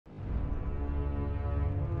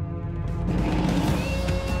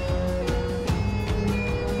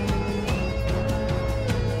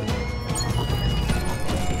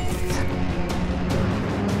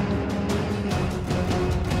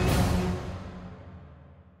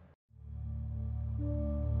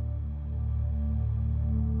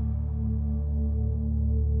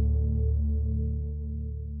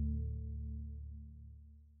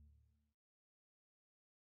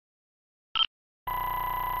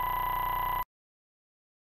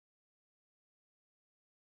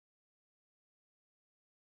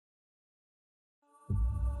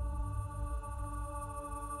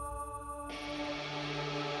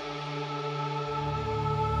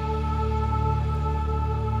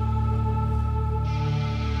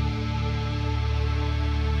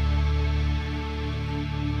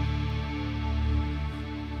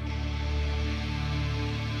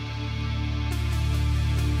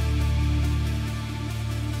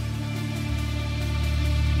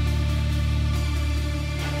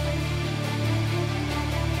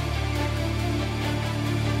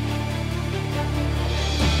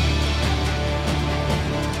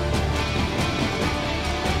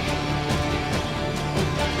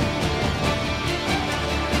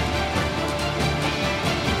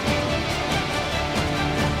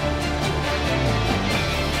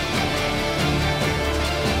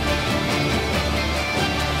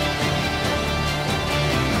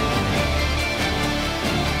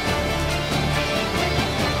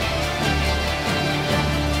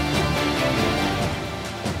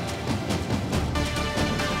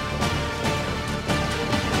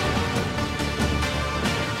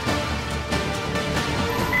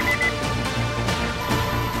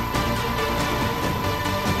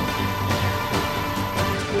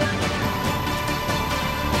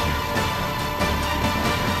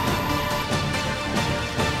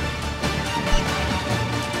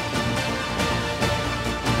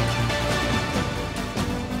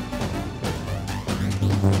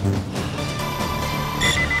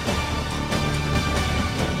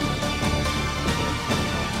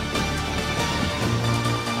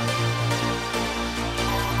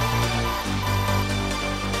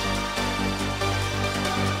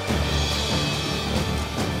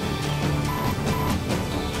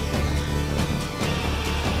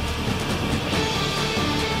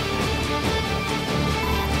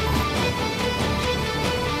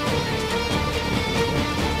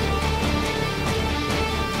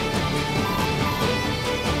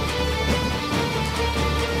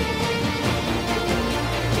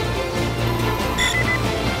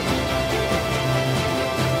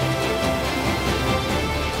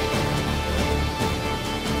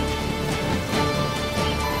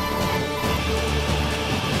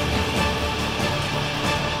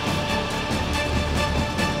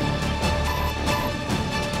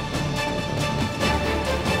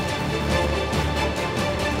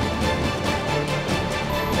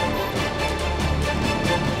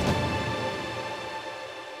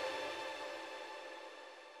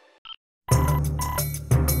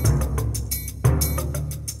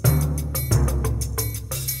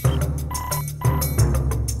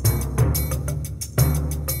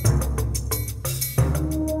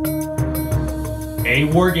Hey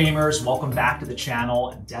Wargamers, welcome back to the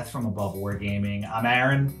channel, Death from Above Wargaming. I'm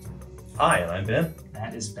Aaron. Hi, and I'm Ben.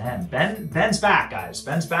 That is Ben. Ben's back, guys.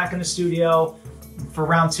 Ben's back in the studio for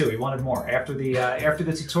round two. He wanted more. After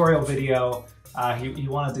the tutorial video, he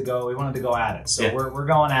wanted to go at it. So yeah. we're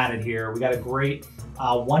going at it here. We got a great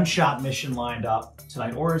one-shot mission lined up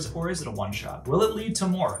tonight, or is it a one-shot? Will it lead to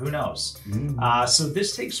more? Who knows? So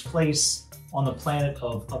this takes place on the planet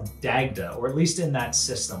of Dagda, or at least in that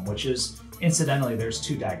system, which is, incidentally, there's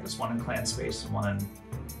two Dagdas, one in clan space and one in...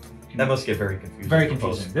 That must get very confusing. Very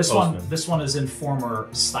confusing. This one is in former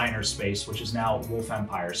Steiner space, which is now Wolf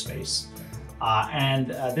Empire space.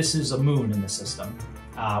 This is a moon in the system,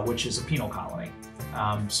 which is a penal colony.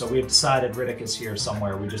 So we have decided Riddick is here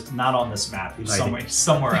somewhere. We're just not on this map. He's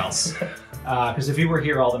somewhere else. Because if he were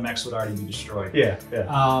here, all the mechs would already be destroyed. Yeah.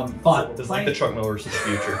 But it's like the truck mowers of the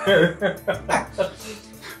future.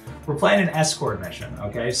 We're playing an escort mission,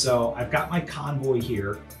 okay? So I've got my convoy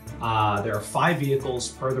here. There are 5 vehicles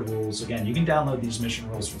per the rules. Again, you can download these mission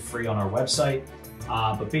rules for free on our website.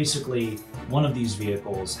 But basically, one of these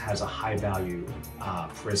vehicles has a high-value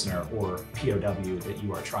prisoner or POW that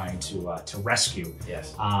you are trying to rescue.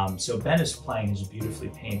 Yes. So Ben is playing his beautifully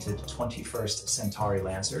painted 21st Centauri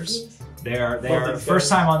Lancers. They're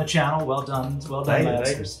first time on the channel. Well done,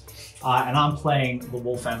 Lancers. And I'm playing the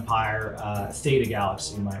Wolf Empire Theta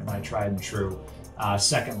Galaxy, my tried and true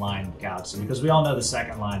second line Galaxy, because we all know the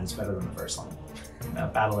second line is better than the first line.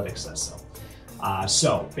 BattleTech says so.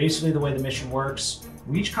 So basically the way the mission works,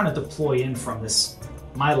 we each kind of deploy in from this,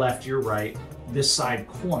 my left, your right, this side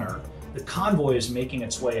corner. The convoy is making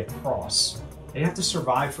its way across. They have to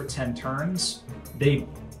survive for 10 turns. They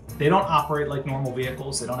don't operate like normal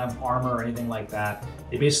vehicles. They don't have armor or anything like that.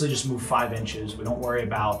 They basically just move 5 inches. We don't worry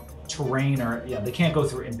about terrain or, they can't go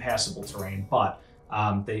through impassable terrain, but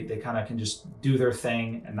they kind of can just do their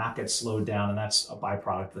thing and not get slowed down. And that's a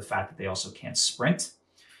byproduct of the fact that they also can't sprint.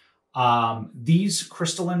 These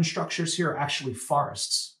crystalline structures here are actually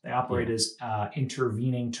forests. They operate as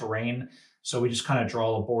intervening terrain. So we just kind of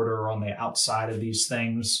draw a border on the outside of these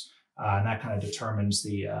things. And that kind of determines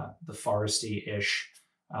the foresty-ish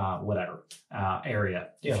area,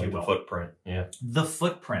 if you will. The footprint, yeah. The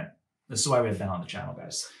footprint. This is why we have been on the channel,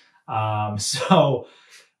 guys. So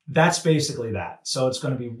that's basically that. So it's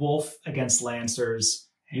going to be Wolf against Lancers.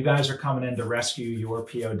 You guys are coming in to rescue your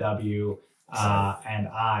POW. And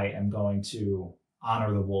I am going to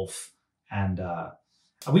honor the Wolf, and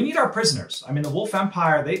we need our prisoners. I mean, the Wolf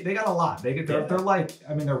Empire, they got a lot. They're like,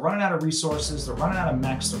 I mean, they're running out of resources, they're running out of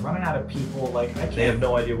mechs, they're running out of people. Like, they have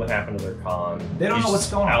no idea what happened to their con. They don't know what's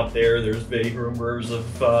going on out there. There's vague rumors of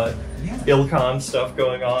ilClan stuff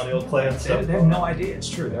going on, ilClan stuff. They have no idea. It's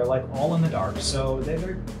true. They're like all in the dark. So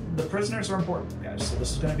the prisoners are important, guys. So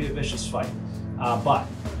this is going to be a vicious fight. But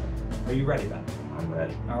are you ready, Ben? I'm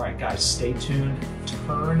ready. All right, guys, stay tuned.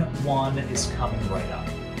 Turn 1 is coming right up.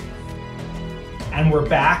 And we're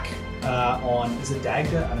back on, is it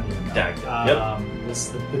Dagda? I don't even know. Dagda, This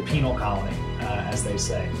is the penal colony, as they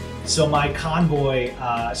say. So my convoy,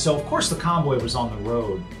 so of course the convoy was on the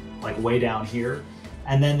road, like way down here.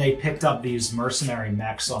 And then they picked up these mercenary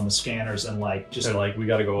mechs on the scanners and they're like, we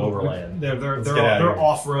got to go overland. They're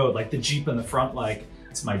off-road, like the Jeep in the front, like,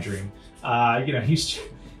 it's my dream.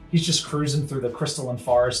 He's just cruising through the crystalline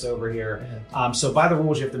forest over here. So by the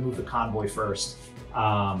rules, you have to move the convoy first.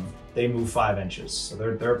 They move 5 inches, so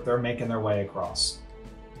they're making their way across.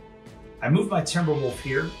 I moved my Timberwolf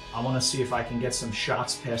here. I want to see if I can get some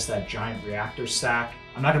shots past that giant reactor stack.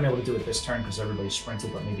 I'm not gonna be able to do it this turn because everybody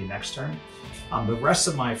sprinted, but maybe next turn. The rest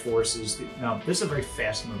of my forces, this is a very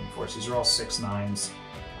fast moving force. These are all 6.9s.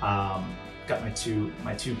 Got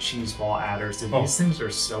my two cheese ball adders. Dude, these things are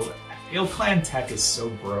so. ilClan tech is so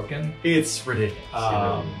broken. It's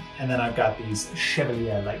ridiculous. And then I've got these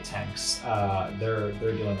Chevalier light tanks. They're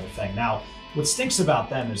doing their thing. Now, what stinks about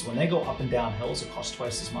them is when they go up and down hills, it costs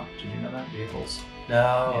twice as much. Did you know that? Vehicles?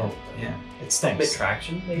 No. Yeah. It stinks. A bit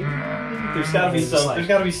traction, maybe? There's got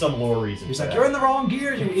to be some lore reason. He's like, you're in the wrong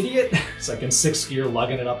gear, you idiot. It's like in 6th gear,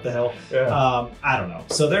 lugging it up the hill. Yeah. I don't know.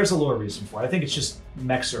 So there's a lore reason for it. I think it's just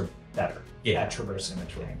mechs are better at traversing the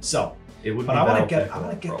terrain. So. But I want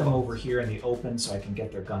to get them over here in the open so I can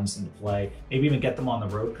get their guns into play. Maybe even get them on the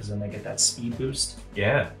road because then they get that speed boost.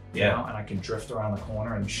 Yeah. And I can drift around the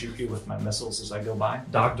corner and shoot you with my missiles as I go by.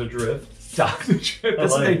 Dagda drift. Dagda drift.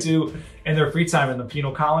 That's what they do in their free time in the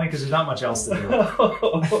penal colony because there's not much else to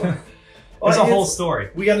do. There's a whole story.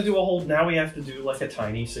 We got to do a whole. Now we have to do like a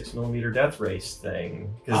tiny 6mm death race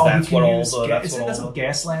thing because that's what all the. That's what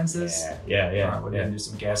Gaslands is. Yeah. Right, we're gonna do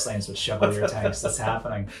some Gaslands with Chevalier tanks. That's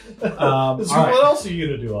happening. So what else are you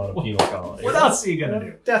gonna do on a penal colony? What else are you gonna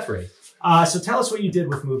do? Death race. So tell us what you did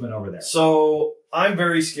with movement over there. So I'm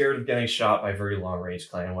very scared of getting shot by very long-range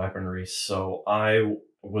clan weaponry, so I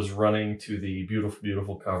was running to the beautiful,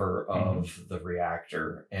 beautiful cover of the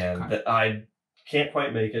reactor, and I can't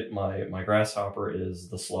quite make it. My grasshopper is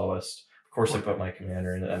the slowest. Of course, I put my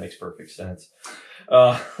commander in it. That makes perfect sense.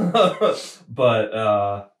 But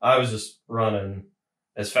I was just running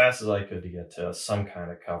as fast as I could to get to some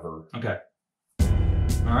kind of cover. Okay.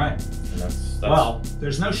 All right. That's well,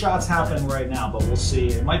 there's no shots happening right now, but we'll see.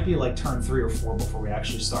 It might be like turn 3 or 4 before we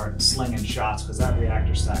actually start slinging shots, because that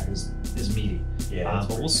reactor stack is meaty. Yeah.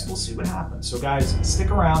 But we'll see what happens. So guys,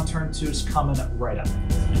 stick around. Turn 2 is coming right up.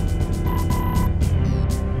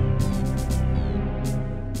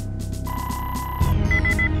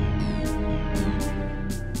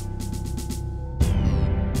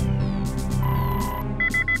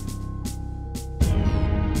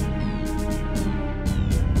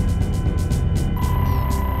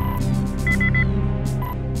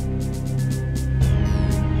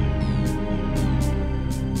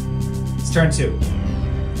 Turn 2.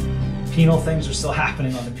 Penal things are still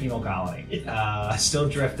happening on the penal colony. Still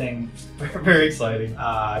drifting. Very exciting.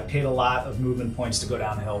 I paid a lot of movement points to go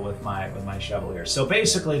downhill with my Chevalier. So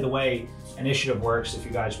basically the way initiative works, if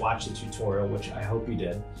you guys watched the tutorial, which I hope you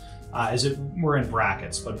did, is we're in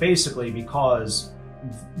brackets. But basically, because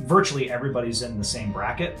virtually everybody's in the same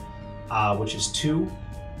bracket, which is 2,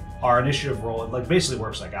 our initiative roll, it basically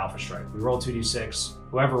works like Alpha Strike. We roll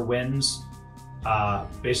 2d6. Whoever wins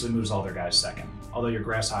basically moves all their guys second. Although your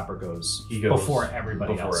grasshopper goes before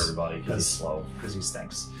everybody else. Before everybody, because he's slow. Because he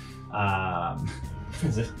stinks. Well,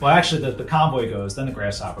 actually, the convoy goes, then the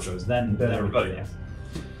grasshopper goes, then everybody else.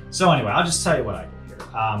 So anyway, I'll just tell you what I did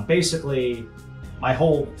here. Basically, my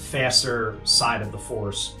whole faster side of the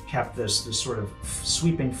force kept this sort of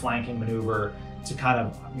sweeping flanking maneuver to kind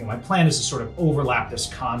of, my plan is to sort of overlap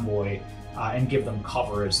this convoy and give them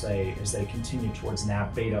cover as they continue towards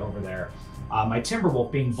Nav Beta over there. My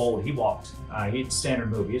Timberwolf, being bold, he walked. He's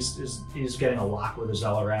standard move. He's getting a lock with his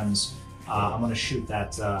LRMs. I'm going to shoot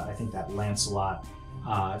that. I think that Lancelot.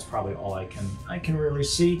 It's probably all I can really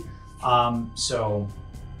see. So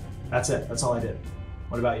that's it. That's all I did.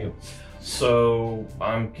 What about you? So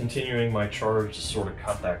I'm continuing my charge to sort of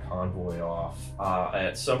cut that convoy off.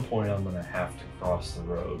 At some point, I'm going to have to cross the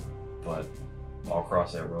road, but I'll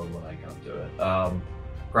cross that road when I come to it.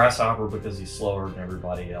 Grasshopper, because he's slower than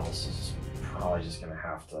everybody else, is probably just going to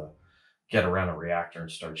have to get around a reactor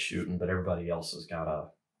and start shooting, but everybody else has got to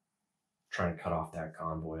try and cut off that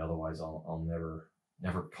convoy. Otherwise, I'll never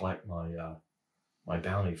collect my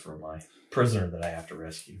bounty for my prisoner that I have to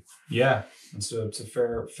rescue. Yeah, it's a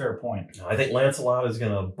fair point. I think Lancelot is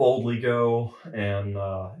going to boldly go and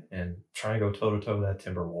try and go toe to toe with that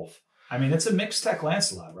Timberwolf. I mean, it's a mixed tech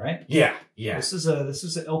Lancelot, right? Yeah. This is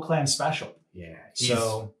an ilClan special. Yeah. He's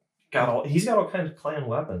got all kinds of clan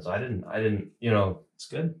weapons. I didn't. It's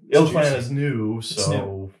good. ilClan is new,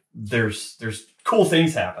 so there's cool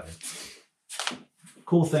things happening.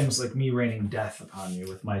 Cool things like me raining death upon you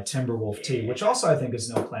with my Timberwolf T, which also I think is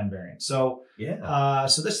an ilClan variant. So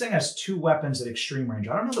so this thing has 2 weapons at extreme range.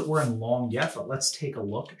 I don't know that we're in long yet, but let's take a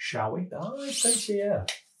look, shall we? Oh, I think yeah.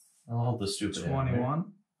 I'll hold the stupid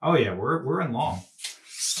 21. Oh yeah, we're in long.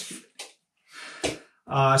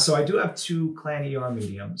 So I do have 2 clan ER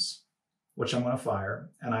mediums, which I'm going to fire,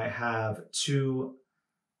 and I have 2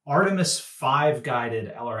 Artemis 5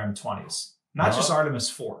 guided LRM 20s, not just Artemis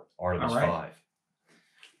 4. Artemis 5.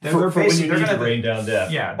 They're basically going to rain down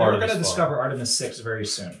death. Yeah, they're going to discover Artemis 6 very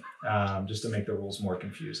soon, just to make the rules more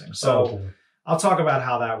confusing. So I'll talk about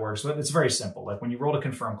how that works. But it's very simple. Like when you roll to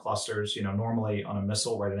confirm clusters, normally on a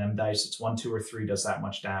missile, right, an M dice, it's 1, 2, or 3 does that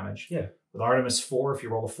much damage. Yeah. With Artemis 4, if you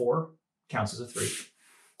roll a 4, counts as a 3.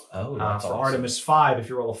 Oh, that's for awesome. Artemis 5, if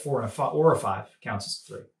you roll a 4 or a 5, counts as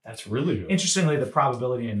a 3. That's really good. Interestingly, the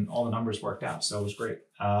probability and all the numbers worked out, so it was great.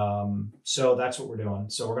 So that's what we're doing.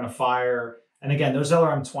 So we're going to fire, and again, those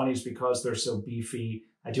LRM 20s, because they're so beefy,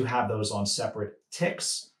 I do have those on separate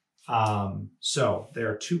ticks. So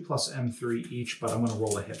they're 2 plus M3 each, but I'm going to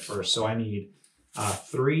roll a hit first. So I need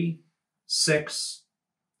 3, 6.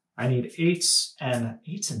 I need 8s and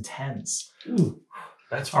 10s. Ooh,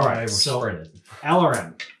 that's why I was sprinted.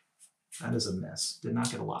 LRM. That is a miss. Did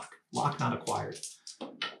not get a lock. Lock not acquired.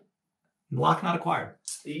 Lock not acquired.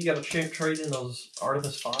 You got to trade in those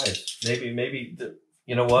Artemis 5s. Maybe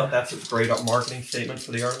you know what? That's a great marketing statement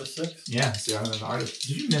for the Artemis 6. Yeah, it's the Artemis.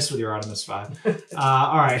 Did you miss with your Artemis 5?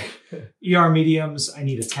 All right. ER mediums. I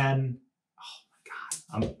need a 10.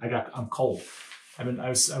 Oh my God. I'm cold. I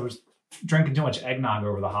was drinking too much eggnog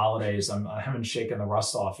over the holidays. I haven't shaken the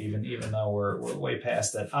rust off, even though we're way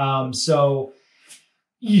past it. So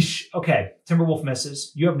Yeesh. Okay, Timberwolf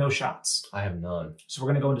misses. You have no shots. I have none. So we're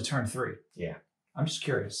going to go into turn 3. Yeah. I'm just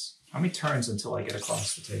curious. How many turns until I get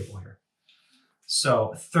across the table here?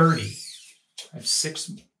 So 30. I have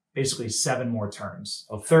 6, basically 7 more turns.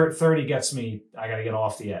 Okay. 30 gets me, I got to get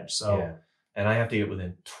off the edge. So yeah. And I have to get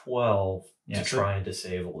within 12 to try and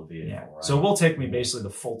disable the vehicle. Yeah. Right? So it will take me basically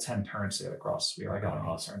the full 10 turns to get across. We already got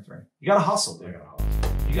on turn 3. You got to hustle, dude.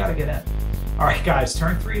 You got to get in. All right, guys,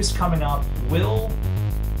 turn 3 is coming up. Will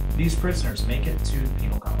these prisoners make it to the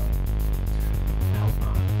penal colony?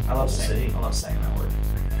 I love saying that word.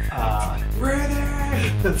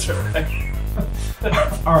 Ready! That's right.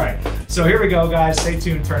 All right, so here we go, guys. Stay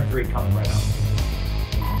tuned. Turn 3 coming right up.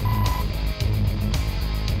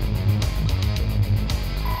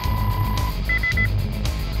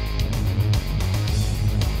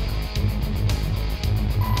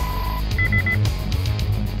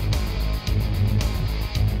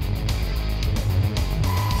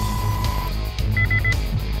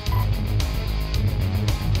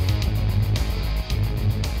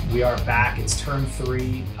 We are back. It's turn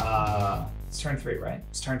 3. It's turn 3, right?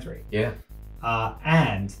 It's turn 3. Yeah.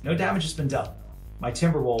 And no damage has been done. My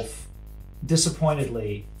Timberwolf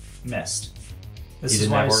disappointingly missed. This is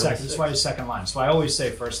why his second line. So I always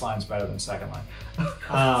say first line's better than second line.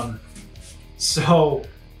 So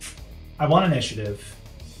I won initiative.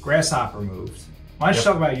 Grasshopper moved. Why don't you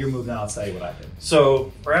talk about your move now? I'll tell you what I did.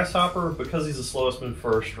 So Grasshopper, because he's the slowest move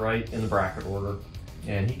first, right, in the bracket order,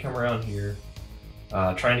 and he come around here.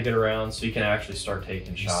 Trying to get around so he can actually start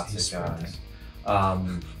taking shots at guys.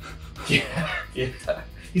 Yeah.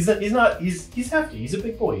 He's hefty. He's a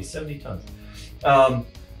big boy. He's 70 tons.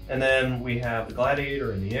 And then we have the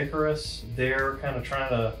Gladiator and the Icarus. They're kind of trying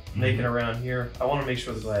to make it around here. I want to make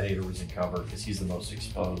sure the Gladiator was in cover because he's the most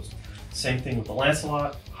exposed. Same thing with the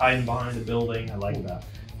Lancelot, hiding behind the building. I like that.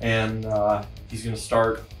 And he's going to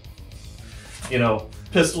start, you know,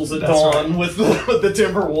 pistols at dawn with the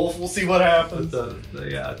Timberwolf. We'll see what happens.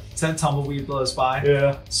 The 10 tumbleweed blows by.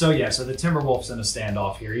 Yeah. So the Timberwolf's in a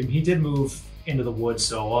standoff here. He did move into the woods,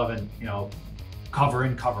 so I've been, cover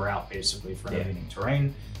in, cover out basically for intervening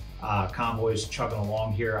terrain. Convoys chugging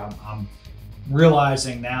along here. I'm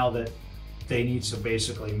realizing now that they need to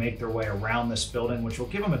basically make their way around this building, which will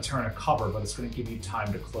give them a turn of cover, but it's going to give you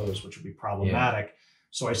time to close, which will be problematic. Yeah.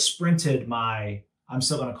 So I sprinted I'm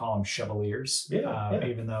still going to call them Chevaliers,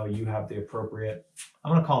 even though you have the appropriate.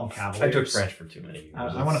 I'm going to call them Cavaliers. I took French for too many years.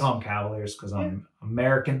 I want to call them Cavaliers because I'm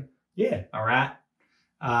American. Yeah. All right.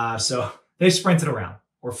 So they sprinted around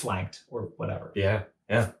or flanked or whatever. Yeah.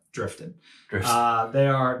 Yeah. Drifted. They're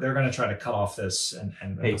going to try to cut off this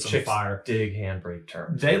and put some fire. Dig handbrake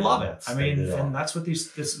turns. They love it. I mean, and that's what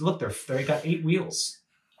look. They got 8 wheels.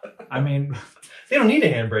 I mean, they don't need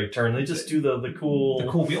a handbrake turn. They just do the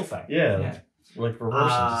cool wheel thing. Yeah. Like reversing,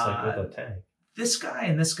 just like with a tank. This guy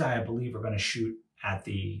and this guy, I believe, are going to shoot at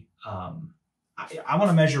the. I want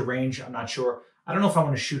to measure range. I'm not sure. I don't know if I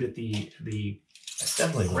want to shoot at the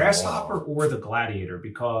Grasshopper or the Gladiator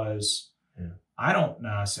because I don't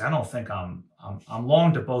know. See, I don't think I'm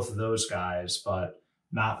long to both of those guys, but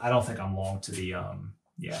not. I don't think I'm long to the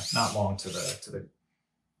not long to the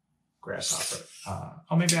Grasshopper.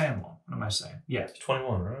 Maybe I am long. What am I saying? Yeah.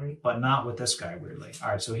 21, right? But not with this guy, weirdly. All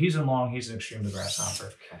right, so he's in long, he's in extreme to Grasshopper.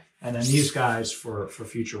 Okay. And then these guys, for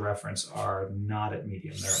future reference, are not at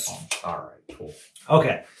medium, they're at long. All right, cool.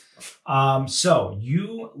 Okay. So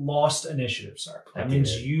you lost initiative, sir. That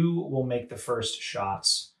means you will make the first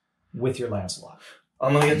shots with your Lancelot.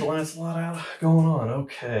 I'm going to get the Lancelot out going on.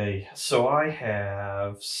 Okay. So I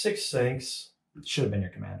have 6 sinks. Should have been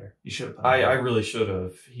your commander. You should have put I really should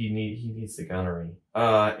have. He needs the gunnery.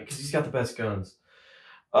 Because he's got the best guns.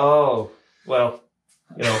 Oh, well,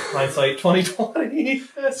 hindsight 2020.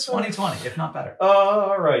 That's 2020, if not better.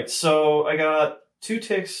 All right. So I got 2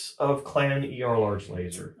 ticks of clan ER large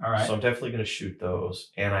laser. All right. So I'm definitely going to shoot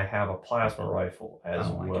those. And I have a plasma rifle as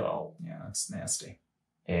well. Yeah, that's nasty.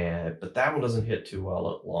 But that one doesn't hit too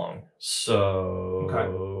well at long. So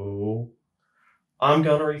I'm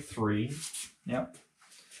gunnery 3. Yep.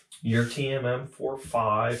 Your TMM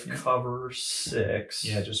 4-5, cover 6.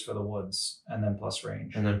 Yeah, just for the woods, and then plus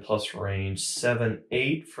range.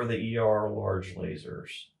 7-8 for the ER large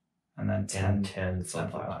lasers. And then 10 for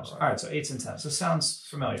plasma. All right, so 8s and 10s. This sounds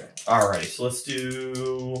familiar. All right, so let's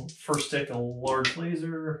do first tick, a large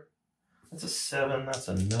laser. That's a 7, that's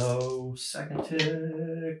a no. Second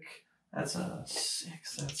tick, that's a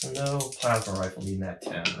 6, that's a no. Plasma rifle needing that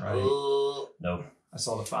 10, right? Nope. I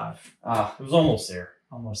saw the 5. It was almost there.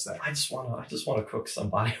 Almost there. I just want to cook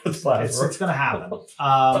somebody with plasma. It's going to happen.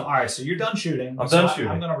 All right, so you're done shooting. I'm done shooting.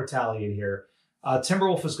 I'm going to retaliate here.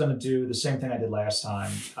 Timberwolf is going to do the same thing I did last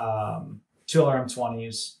time. 2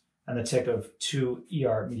 LRM-20s and the tick of 2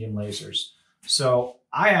 ER medium lasers. So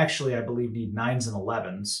I believe, need 9s and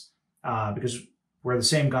 11s because we're the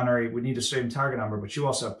same gunnery. We need a same target number, but you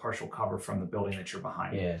also have partial cover from the building that you're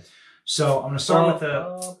behind. Yeah. So I'm going to start with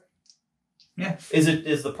the... yeah.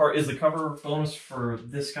 Is the cover bonus for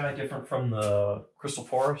this guy different from the Crystal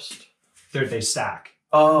Forest? They stack.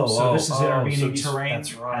 So this is intervening terrain.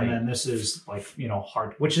 That's right. And then this is like,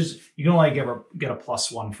 hard, which is, you can only get a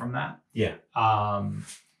 +1 from that. Yeah.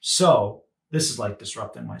 So this is like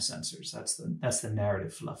disrupting my sensors. That's the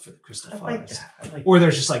narrative fluff for the Crystal Forest. Or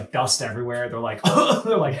there's just like dust everywhere. They're like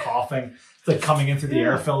they're like coughing. It's like coming in through the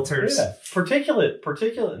air filters. Yeah.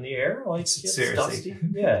 Particulate in the air. Like seriously. Dusty.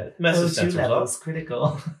 Yeah. It messes sensors levels up.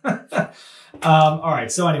 Critical. All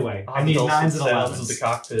right. So anyway, I need 9s and 11s. Of the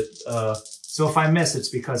cockpit. So if I miss, it's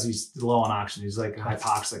because he's low on oxygen. He's like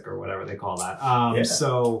hypoxic or whatever they call that.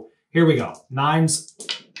 So here we go. 9s.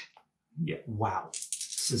 Yeah. Wow.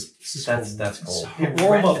 This is that's cold.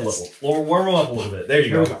 Warm up a little. Warm up a little bit. There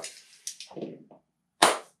you go.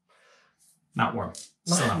 Not warm.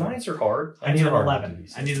 Nines are hard. I need an 11.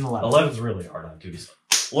 I need an 11. 11's really hard on duty.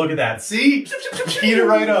 Look at that. See? Heat it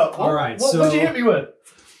right up. All right. What'd you hit me with?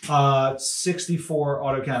 64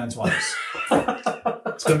 autocannon 20s.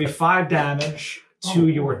 It's going to be 5 damage to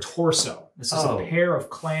your torso. This is a pair of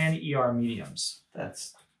clan ER mediums.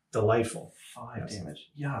 That's delightful. 5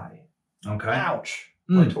 damage. Yai. Okay. Ouch.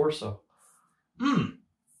 My torso.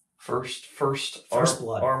 First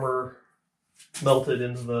blood. Armor melted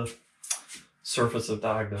into the surface of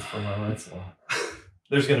Dagda for my Lancelot.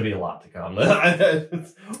 There's going to be a lot to come.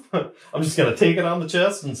 I'm just going to take it on the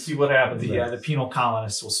chest and see what happens. The penal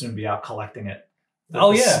colonists will soon be out collecting it.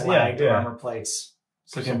 Armor plates.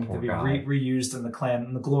 So can to be reused in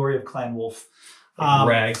the glory of Clan Wolf.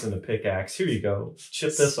 Rags and a pickaxe. Here you go.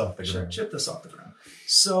 Chip this off the ground. Chip this off the ground.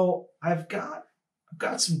 So I've got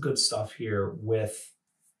some good stuff here with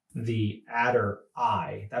the Adder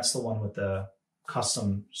Eye. That's the one with the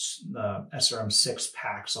custom SRM6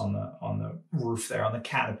 packs on the roof there, on the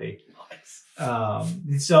canopy.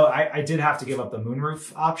 Nice. So I did have to give up the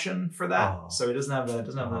moonroof option for that. So he doesn't have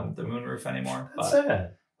the moonroof anymore. That's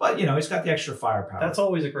sad. But he's got the extra firepower. That's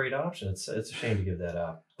always a great option. It's a shame to give that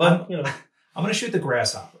up. But I'm going to shoot the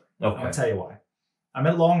grasshopper. Okay. I'm going to tell you why. I'm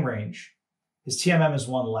at long range. His TMM is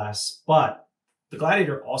 1 less, but the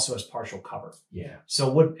Gladiator also has partial cover. Yeah.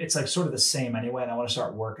 So it's like sort of the same anyway, and I want to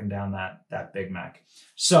start working down that Big Mac.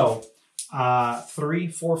 So 3,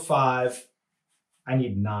 4, 5. I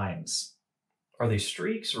need 9s. Are they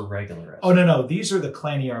streaks or regular? Oh, no. These are the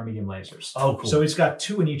Clan ER medium lasers. Oh, cool. So he's got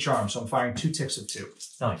 2 in each arm, so I'm firing 2 ticks of 2.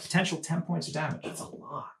 Nice. Potential 10 points of damage. That's a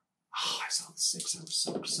lot. Oh, I saw the 6. I was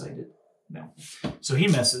so excited. No. So he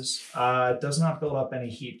misses. Does not build up any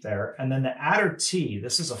heat there. And then the Adder T,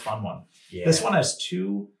 this is a fun one. Yeah. This one has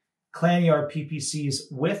 2 Clan ER PPCs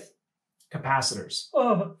with capacitors.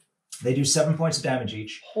 They do 7 points of damage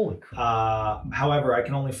each. Holy crap. However, I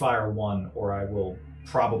can only fire 1 or I will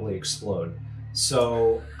probably explode.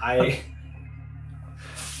 So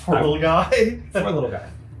Poor little guy.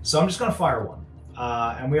 So I'm just going to fire 1.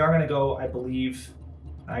 And we are going to go, I believe,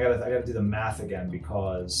 I gotta do the math again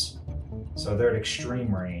because, so they're at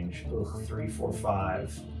extreme range. 3, 4,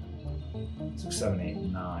 5, 6, 7, 8,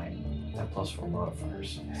 9. That +4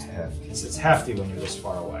 modifiers. It's hefty. It's hefty when you're this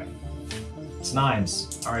far away. It's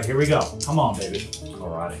 9s. All right, here we go. Come on, baby. All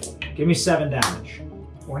right. Give me 7 damage.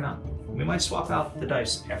 Or not. We might swap out the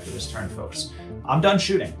dice after this turn, folks. I'm done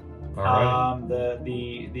shooting. All right.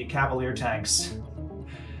 The Cavalier tanks,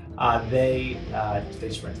 they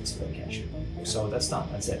sprinted, so they can't shoot. So that's done.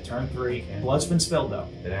 That's it. Turn 3. Blood's been spilled though.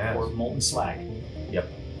 It has. Or molten slag. Yep.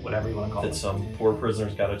 Whatever you want to call it. Some poor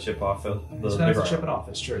prisoner's got to chip off the He's gonna have to chip it off.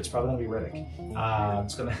 It's true. It's probably gonna be Riddick.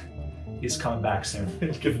 He's coming back soon.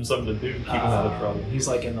 Give him something to do. Keep him out of trouble. He's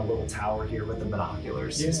like in the little tower here with the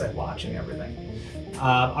binoculars. Yeah. He's like watching everything.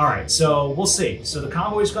 All right, so we'll see. So the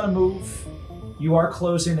convoy's gonna move. You are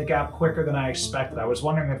closing the gap quicker than I expected. I was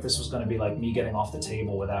wondering if this was going to be like me getting off the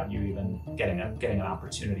table without you even getting an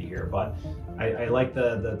opportunity here. But I like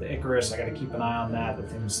the Icarus. I got to keep an eye on that. The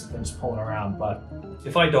things pulling around. But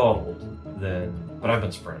if I dawdled, then I've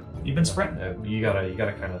been sprinting. You've been sprinting. You gotta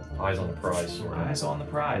kind of eyes on the prize. Sort of. Eyes on the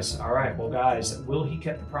prize. All right, well, guys, will he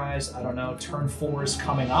get the prize? I don't know. Turn 4 is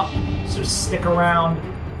coming up, so stick around.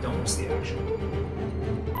 Don't miss the action.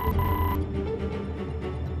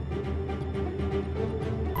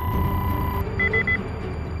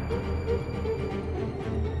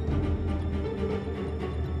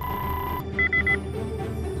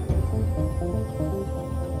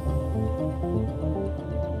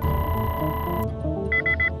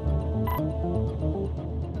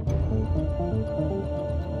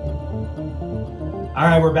 All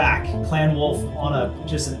right, we're back. Clan Wolf on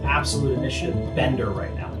just an absolute initiative bender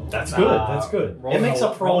right now. That's good. That's good. It makes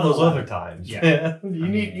up for all those other times. Yeah, you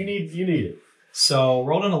need it. So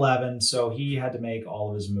rolled an 11. So he had to make all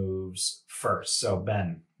of his moves first. So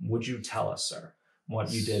Ben, would you tell us, sir,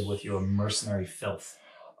 what you did with your mercenary filth?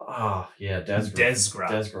 Yeah,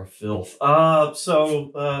 Desgra filth.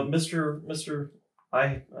 Mr.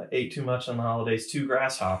 I ate too much on the holidays. 2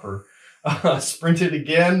 grasshopper sprinted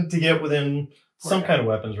again to get within some kind of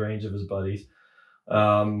weapons range of his buddies.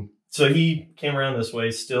 So he came around this way,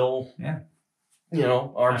 still,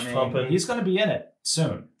 arms pumping. He's going to be in it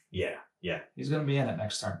soon. Yeah. He's going to be in it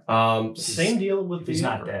next turn. Same deal with the he's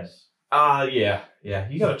not dead. Yeah.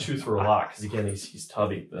 You got to chew through a lot because again, he's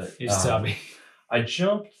tubby. But he's tubby. I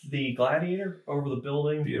jumped the gladiator over the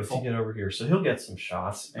building to get over here, so he'll get some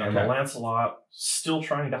shots. And the Lancelot still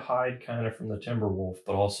trying to hide kind of from the Timberwolf,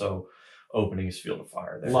 but also opening his field of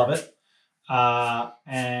fire there. Love it.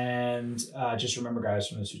 Just remember, guys,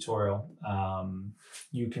 from this tutorial,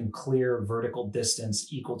 you can clear vertical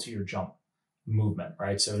distance equal to your jump movement,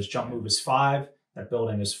 right? So his jump move is 5, that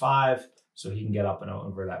building is 5, so he can get up and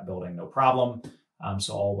over that building, no problem.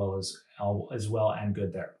 So all is well and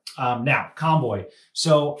good there. Now, convoy.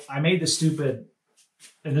 So I made the stupid,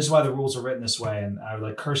 and this is why the rules are written this way, and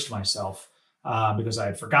I cursed myself because I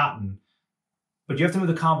had forgotten. But you have to move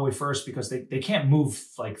the convoy first because they can't move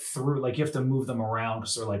through, you have to move them around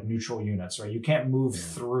because they're neutral units, right? You can't move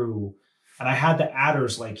through. And I had the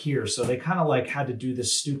adders here, so they kind of had to do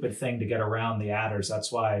this stupid thing to get around the adders.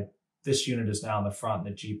 That's why this unit is now in the front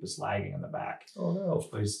and the Jeep is lagging in the back. Oh no!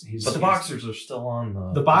 But the boxers are still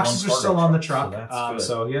on the boxers are still on the truck,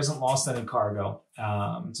 so he hasn't lost any cargo.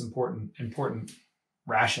 It's important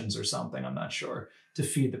rations or something. I'm not sure, to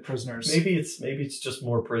feed the prisoners. Maybe it's just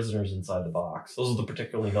more prisoners inside the box. Those are the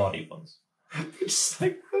particularly naughty ones. Just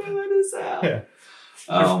what is that? Yeah.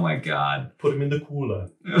 Oh my God! Put them in the cooler.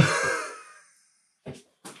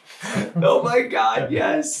 Oh my God!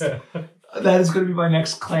 Yes. That is going to be my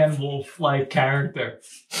next Clan Wolf character.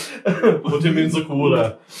 Put him in the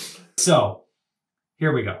cooler. So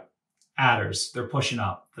here we go. Adders, they're pushing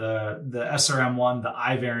up. The SRM one, the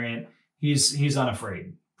I variant, he's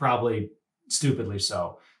unafraid. Probably stupidly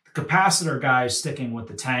so. The capacitor guys sticking with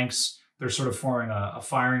the tanks. They're sort of forming a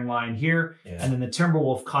firing line here. Yeah. And then the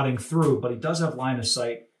Timberwolf cutting through, but he does have line of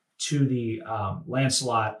sight to the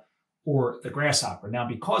Lancelot or the Grasshopper. Now,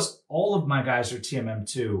 because all of my guys are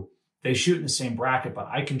TMM2, they shoot in the same bracket, but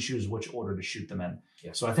I can choose which order to shoot them in.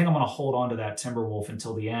 Yeah. So I think I'm going to hold on to that Timberwolf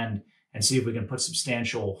until the end and see if we can put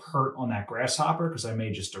substantial hurt on that Grasshopper, because I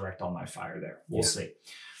may just direct all my fire there. We'll see.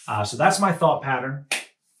 So that's my thought pattern.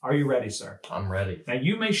 Are you ready, sir? I'm ready. Now,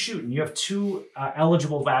 you may shoot, and you have 2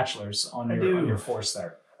 eligible bachelors on your force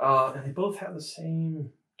there. And they both have the same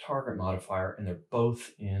target modifier, and they're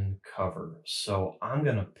both in cover. So I'm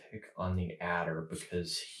going to pick on the Adder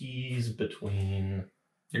because he's between...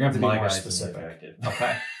 You're going to have to be more specific.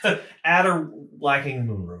 Okay. Adder lacking a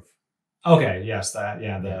moonroof. Okay, yes, the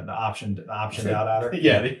optioned out Adder.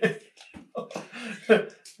 Yeah.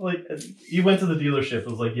 You went to the dealership, it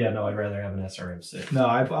was no, I'd rather have an SRM6. No,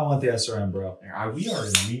 I want the SRM, bro. We are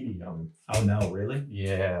in medium. Oh, no, really?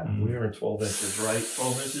 Yeah, we are in 12 inches, right?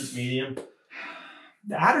 12 inches medium.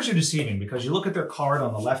 The Adders are deceiving because you look at their card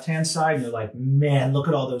on the left-hand side and you're like, man, look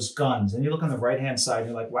at all those guns. And you look on the right-hand side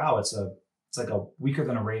and you're like, wow, it's like a weaker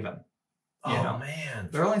than a Raven. Man.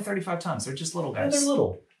 They're only 35 tons. They're just little guys. Yeah, they're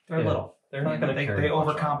little. They're little. They're not going to They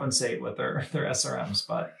overcompensate with their SRMs,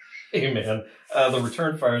 but... Hey, man. The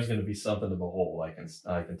return fire is going to be something to behold. I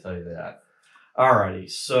can tell you that. Alrighty.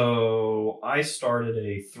 So I started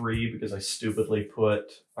a 3 because I stupidly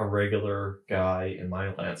put a regular guy in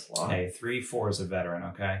my Lancelot. Hey, 3-4 is a veteran,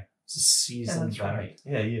 okay? It's a seasoned veteran. Right.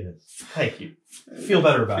 Yeah, he is. Thank you. Feel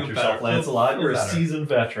better about yourself, Lancelot. You're a seasoned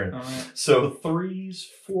veteran. Right. So 3s,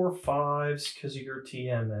 4, 5s because of your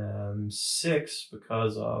TMM, 6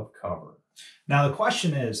 because of cover. Now the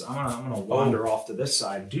question is, I'm gonna wander off to this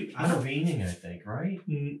side. Intervening, I think, right?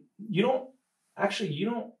 You don't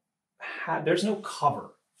have. There's no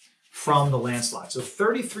cover from the Lancelot. So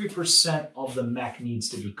 33% of the mech needs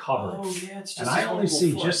to be covered. Oh yeah, it's just. And I only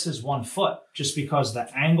see just his 1 foot, just because the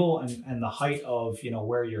angle and the height of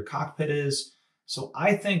where your cockpit is. So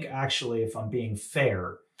I think actually, if I'm being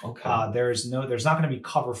fair, there's not going to be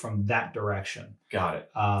cover from that direction. Got it.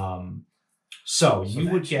 So you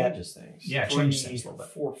would get things. Yeah, change things a little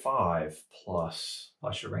bit. 4, 5 plus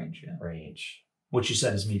your range, range, which you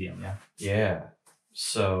said is medium, yeah. Yeah.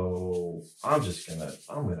 So I'm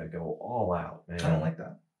gonna go all out, man. I don't like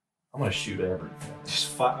that. I'm gonna shoot everything.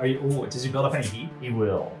 Does he build up any heat? He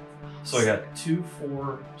will. So I got 2,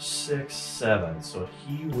 4, 6, 7. So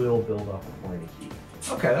he will build up a point of heat.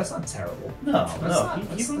 Okay, that's not terrible. No,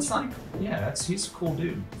 He's not. Yeah, he's a cool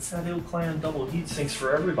dude. It's that ilClan double heat sinks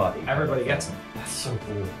for everybody. Everybody gets him. That's so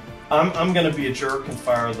cool. I'm gonna be a jerk and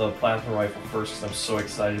fire the plasma rifle first because I'm so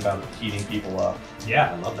excited about heating people up.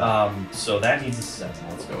 Yeah, I love that. So that needs a 7.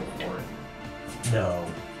 Let's go for it. No.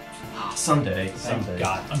 Someday. Thank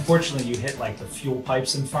God. Unfortunately, you hit like the fuel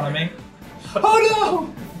pipes in front of me. Oh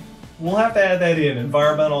no! We'll have to add that in.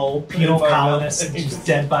 Environmental penal colonists just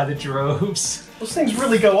dead by the droves. Those things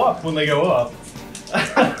really go up when they go up.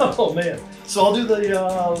 Oh man. So I'll do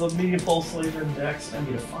the medium pulse laser next. I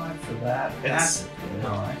need a 5 for that. That's all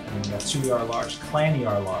right. And we got 2 ER large, clan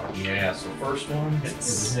ER large. Yeah. So first one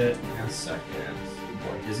hits. Hit. And second.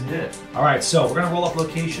 Boy, is a hit. All right. So we're gonna roll up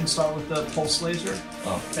location. Start with the pulse laser.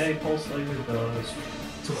 Okay. Pulse laser does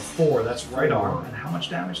to a 4. That's right arm. And how much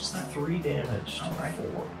damage is that? 3 damage. All right.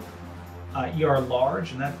 4. ER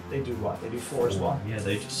large, and that they do what? They do 4 as well. Yeah,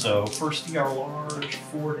 they do. So first ER large,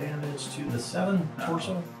 4 damage to the 7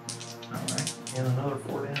 torso. All right. And another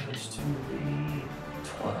 4 damage to the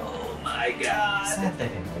 12. Oh my God! Is that the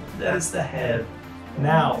head? That is the head.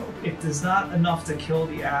 Now, it is not enough to kill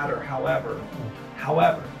the adder. However,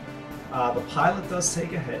 the pilot does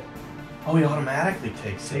take a hit. Oh, he automatically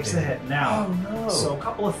takes a hit. Now, oh, no. So a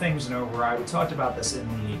couple of things in Override. We talked about this in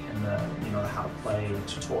the the how to play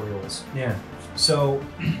tutorials. Yeah. So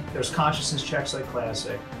there's consciousness checks like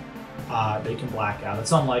classic. They can black out.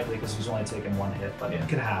 It's unlikely because he's only taken 1 hit, but it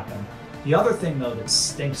could happen. The other thing though that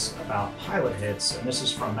stinks about pilot hits, and this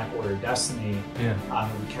is from MechWarrior Destiny,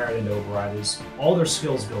 that we carried into Override, is all their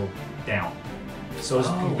skills go down. So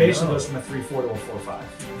it basically goes from a 3-4 to a 4-5.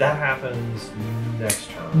 That happens next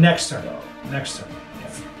turn. Next turn. Next turn.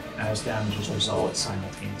 Yeah. As damage is resolved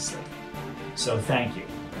simultaneously. So thank you.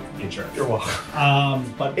 You jerk. You're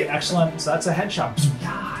welcome. But excellent. So that's a headshot.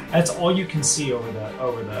 That's all you can see over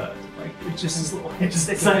the like. It's just this little head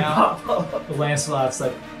sticking out. The Lancelot's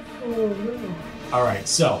like, oh no. All right.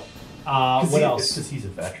 So what else? Because he's a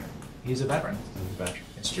veteran. He's a veteran. He's a veteran.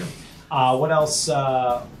 It's true. What else?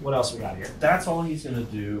 What else we got here? That's all he's gonna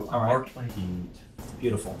do. All right. Marked my heat.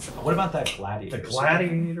 Beautiful. What about that gladiator? The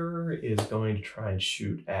gladiator is going to try and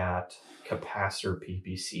shoot at capacitor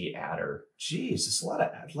PPC adder. Jeez, there's a lot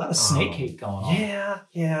of snake hate going on.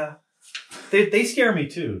 Yeah. They scare me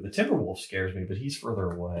too. The Timberwolf scares me, but he's further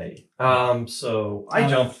away. So I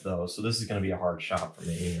jumped though, so this is going to be a hard shot for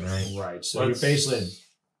me, right? Right. So you're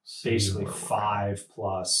basically 5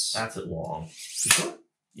 plus. That's it long. You sure?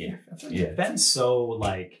 Yeah. You've been so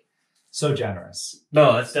generous.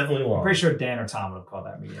 No, that's definitely long. I'm pretty sure Dan or Tom would have called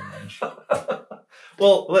that medium range.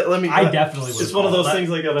 Well, let me. I definitely would. It's one of those things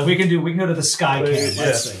like we can go to the sky cam.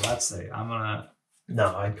 Let's see. I'm gonna.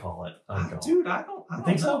 No, I'd call it. Dude, I don't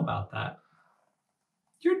think so about that.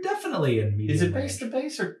 You're definitely in medium. Is it base to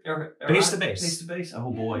base or base to base? Base to base.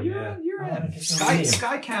 Oh boy, you're in.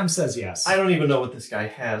 Sky cam says yes. I don't even know what this guy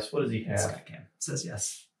has. What does he have? Sky cam says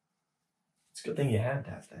yes. It's a good thing you had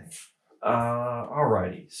that thing.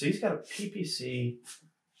 Alrighty. So he's got a PPC,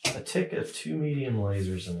 a tick of 2 medium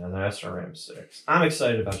lasers, and an SRM-6. I'm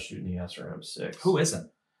excited about shooting the SRM-6. Who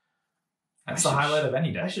isn't? That's the highlight of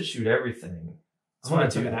any day. I should shoot everything. I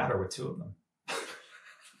want to do an adder with 2 of them.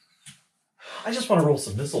 I just want to roll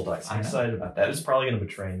some missile dice. I'm excited about that. It's probably going to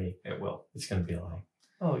betray me. It will. It's going to be like,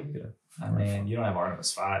 oh, you get I mean, you don't have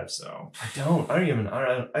Artemis 5, so I don't even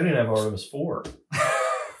have Artemis 4.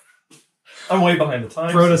 I'm way behind the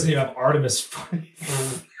times. Bro doesn't even have Artemis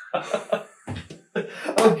 5.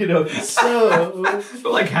 Okay, so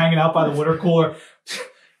we're like hanging out by the water cooler.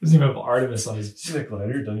 Doesn't even have Artemis on his.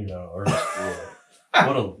 Gladiator doesn't even have Artemis 4.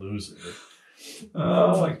 What a loser.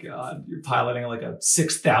 Oh my God! You're piloting like a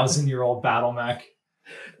 6,000-year-old battle mech.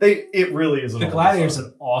 It really is. The Gladiator's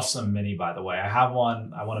an awesome mini, by the way. I have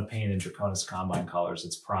one. I want to paint in Draconis Combine colors.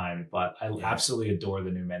 It's primed, but I absolutely adore the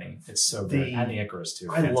new mini. It's so good, and the Icarus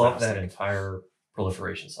too. I love that entire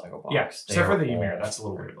proliferation cycle box. Yeah, except for the Ymir. That's a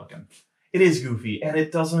little weird looking. It is goofy, and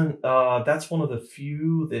it doesn't. That's one of the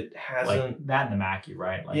few that hasn't. Like that and the Mackie,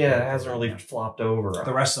 right? Like, it hasn't really flopped over.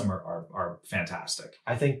 The rest of them are fantastic.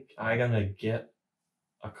 I think I'm gonna get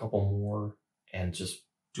a couple more and just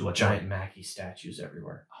do like giant Mackie statues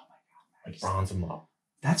everywhere. Oh my God! Like bronze them up.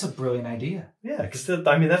 That's a brilliant idea. Yeah, because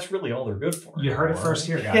that's really all they're good for. You heard it first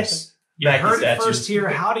here, guys. You heard it first here.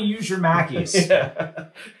 How to use your Mackies.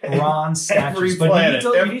 Bronze statues. But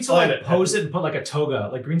you need to like pose it and put like a toga,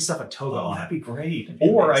 like green stuff, a toga on it. That'd be great.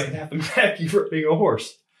 Or I could have the Mackie riding a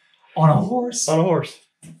horse. On a horse? On a horse.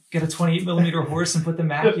 Get a 28mm horse and put the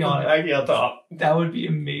Mackie on it. Mackie on top. That would be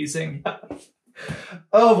amazing.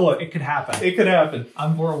 Oh boy, It could happen. it could happen.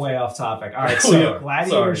 We're way off topic. All right, We so are. gladiator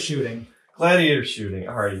Sorry. shooting. Gladiator shooting.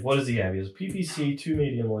 Alrighty, what does he have? He has PPC, 2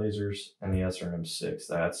 medium lasers, and the SRM-6.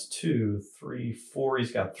 That's 2, 3, 4.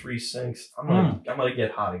 He's got 3 sinks. I'm gonna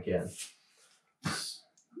get hot again.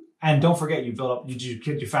 And don't forget, you build up. Did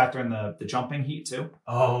you factor in the jumping heat too?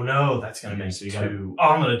 Oh no, that's gonna make So you 2. Oh,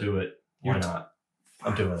 I'm gonna do it. Why You're- not?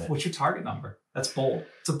 I'm doing it. What's your target number? That's bold.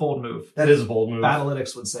 It's a bold move. That is a bold move.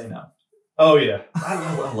 Battletycs would say no. Oh yeah,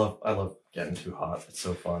 I love getting too hot. It's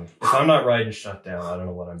so fun. If I'm not riding shutdown, I don't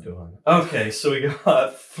know what I'm doing. Okay, so we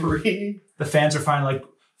got 3. The fans are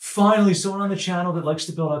finally someone on the channel that likes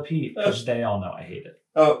to build up heat, because they all know I hate it.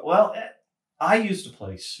 Oh well, I used to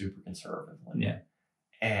play super conservatively. Yeah.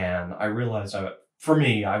 And I realized for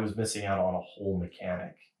me, I was missing out on a whole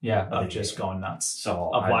mechanic. Yeah, of just going nuts. So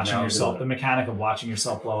Of watching yourself, the mechanic of watching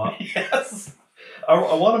yourself blow up. Yes. I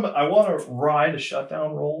want to ride a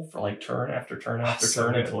shutdown roll for like turn after turn after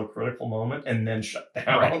turn until a critical moment, and then shut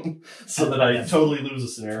down, so that I totally lose a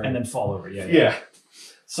scenario And then fall over. Yeah.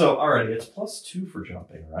 So alrighty, it's +2 for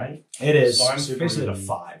jumping, right? It is. So I'm you're basically at a 3,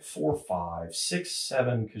 5. 4, 5, 6,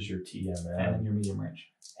 7 because you're TMM, And then your medium range.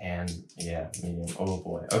 and yeah, medium. Oh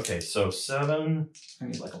boy. Okay, so 7. I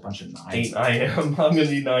need like a bunch of 9s. 8. I'm gonna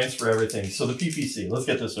need 9s for everything. So the PPC. Let's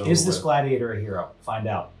get this over. Is this with. gladiator a hero? Find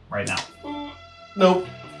out right now. Nope,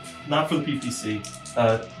 not for the PPC.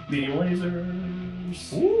 Medium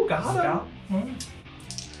lasers. Ooh, got him.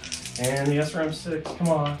 And the SRM-6. Come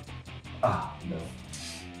on. Ah, no.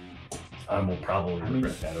 I will probably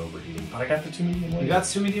regret that overheating. But I got the 2 medium lasers. You got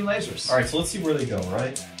 2 medium lasers. All right, so let's see where they go.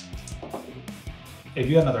 Right. If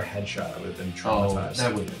you had another headshot, I would have been traumatized.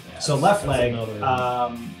 That would have been bad. So left That's leg.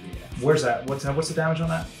 another- Where's that? What's the damage on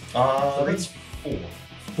that? That's 4.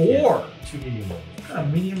 4. Yeah, 2 medium lasers. What kind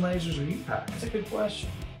of medium lasers are you packing? That's a good question.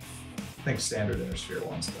 I think standard intersphere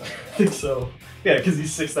ones. I think so. Yeah, because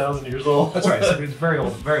he's 6,000 years old. That's right. So it's very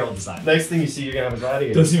old design. Next thing you see, you're gonna have a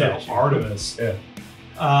gladiator. Doesn't even have statue. Artemis.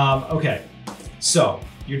 Yeah. Okay. So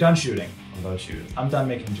you're done shooting. I'm done shooting. I'm done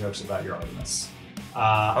making jokes about your Artemis.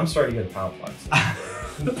 I'm starting to get a complex.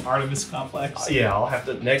 Artemis complex. Yeah, I'll have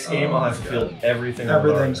to next game. I'll have to field everything.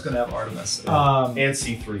 Everything's gonna have Artemis. And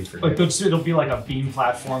C3 for Like it'll be like a beam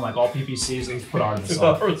platform, like all PPCs. Let's put Artemis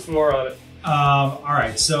on. There's more on it. All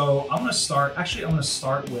right, so I'm gonna start. Actually, I'm gonna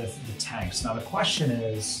start with the tanks. Now the question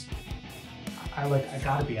is, I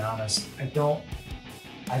gotta be honest. I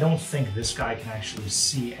don't think this guy can actually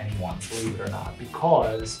see anyone, believe it or not,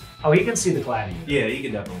 because he can see the gladiator. Yeah, you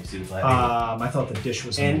can definitely see the gladiator. I thought the dish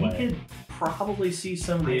was in the way. And you could probably see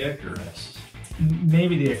some of the Icarus.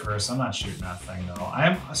 Maybe the Icarus. I'm not shooting that thing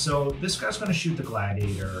though. So this guy's gonna shoot the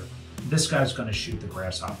gladiator. This guy's going to shoot the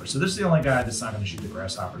grasshopper. So this is the only guy that's not going to shoot the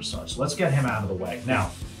grasshopper to start. So let's get him out of the way. Now,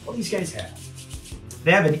 what do these guys have? They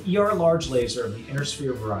have an ER large laser of the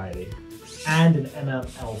intersphere variety and an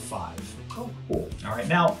MML5. Oh, cool. All right.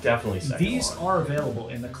 Now, Definitely these are available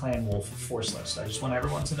in the Clan Wolf Force list. I just want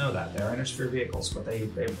everyone to know that. They're intersphere vehicles, but they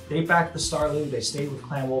date back to the Star League. They stayed with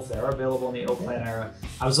Clan Wolf. They are available in the ilClan era.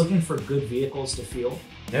 I was looking for good vehicles to field.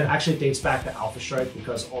 Yeah. Actually, it dates back to Alpha Strike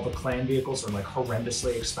because all the clan vehicles are like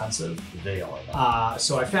horrendously expensive. They are.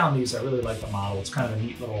 So I found these. I really like the model. It's kind of a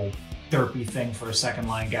neat little derpy thing for a second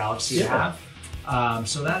line Galaxy to have.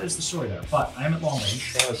 So that is the story there. But I am at long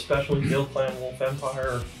range. Especially ilClan Wolf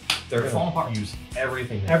Empire. They're falling apart. Use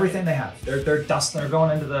everything. Everything they have. They're dusting. They're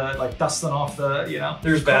going into the dusting off the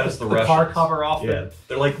They're as bad as the Russians. car cover off. Yeah.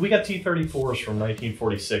 They're like, we got T-34s from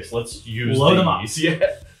 1946. Let's use Load these. them up.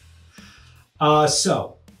 Yeah.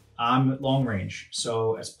 So I'm at long range.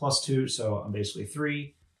 So it's +2. So I'm basically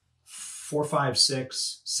 3, 4, 5,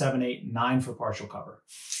 6, 7, 8, 9 for partial cover.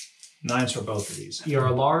 9s for both of these. ER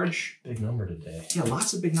large. Big number today. Yeah,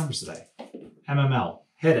 lots of big numbers today. MML.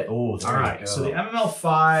 Hit it. Oh, all right. So the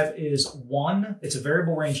MML5 is 1. It's a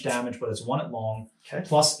variable range damage, but it's 1 at long. Okay.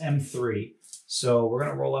 Plus M3. So we're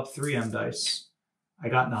gonna roll up 3 M dice. I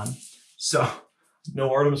got none. So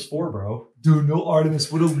no Artemis 4, bro. Dude, no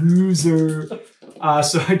Artemis. What a loser.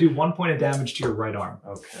 So I do 1 point of damage to your right arm.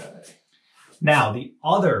 Okay. Now the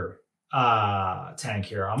other tank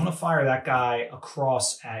here, I'm gonna fire that guy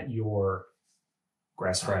across at your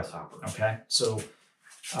grasshopper. Okay. So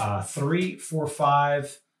 3, 4,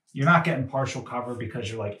 5. You're not getting partial cover because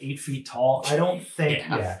you're like 8 feet tall. I don't think.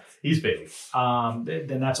 Yeah. He's big.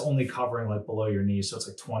 Then that's only covering like below your knees. So it's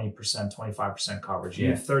like 20%, 25% coverage. You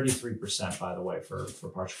need 33%, by the way, for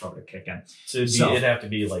partial cover to kick in. So it'd have to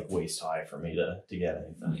be like waist high for me to get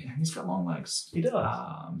anything. Yeah, he's got long legs. He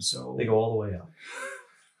does. So they go all the way up.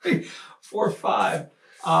 4, 5.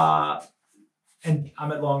 And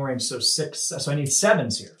I'm at long range, so 6. So I need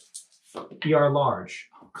 7s here. ER large.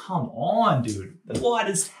 Oh come on, dude. What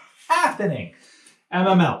is happening?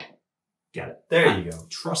 MML. Get it. There you go.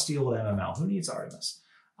 Trusty old MML. Who needs Artemis?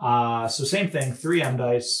 So same thing, 3 M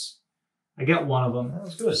dice. I get one of them. That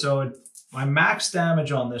was good. So my max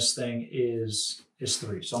damage on this thing is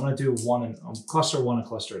 3. So I'm going to do cluster 1 and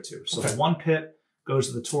cluster 2. So the 1 pip goes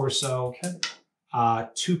to the torso. Okay.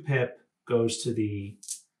 2 pip goes to the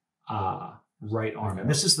right arm. And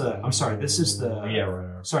this is the, I'm sorry, this is the,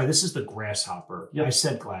 right. Sorry, this is the grasshopper. Yep. I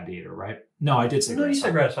said gladiator, right? No, I did say grasshopper. You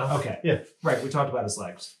said grasshopper. Okay. Yeah. Right, we talked about his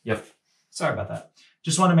legs. Yep. Sorry about that.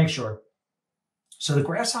 Just want to make sure. So the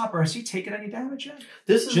grasshopper, has he taken any damage yet?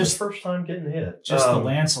 This is just first time getting hit. Just the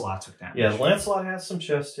Lancelot took damage. Yeah, the Lancelot has some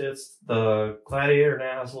chest hits. The gladiator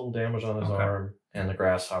now has a little damage on his arm. And the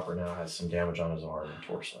grasshopper now has some damage on his arm and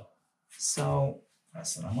torso. So,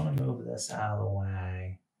 listen, I'm going to move this out of the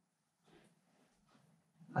way.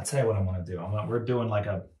 I'll tell you what I'm going to do. We're doing like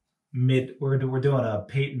we're doing a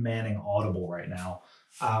Peyton Manning audible right now.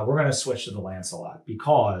 We're going to switch to the Lancelot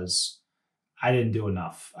because I didn't do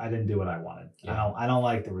enough. I didn't do what I wanted. Yeah. I don't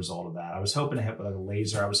like the result of that. I was hoping to hit with a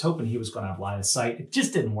laser. I was hoping he was going to have line of sight. It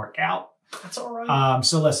just didn't work out. That's all right.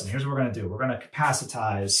 So listen, here's what we're going to do. We're going to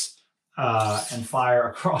capacitize and fire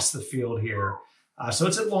across the field here. So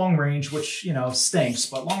it's at long range, which, you know, stinks,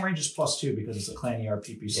 but long range is +2 because it's a clan ER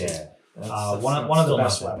PPC. Yeah. One of the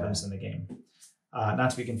best weapons in the game.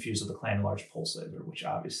 Not to be confused with the clan large pulse laser, which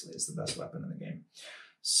obviously is the best weapon in the game.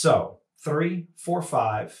 So 3, 4,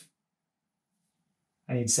 5.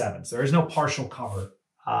 I need 7. So there is no partial cover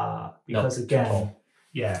because again,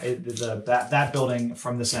 yeah, that building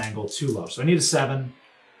from this angle too low. So I need a 7.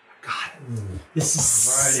 God, this is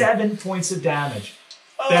 7 points of damage.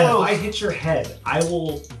 Ben, if I hit your head, I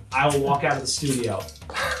will walk out of the studio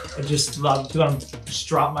and just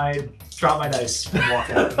drop my dice and walk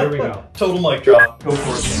out. Here we go. Total mic drop. Go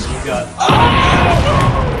for it. You got.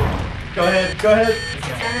 Go ahead.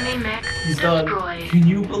 Enemy mech He's destroyed. done. Can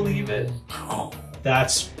you believe it? Oh,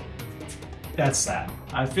 that's sad.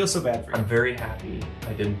 I feel so bad for you. I'm very happy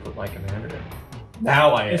I didn't put my commander in.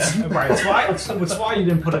 Now I am. Right. It's why you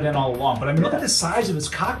didn't put it in all along. But I mean, look at the size of his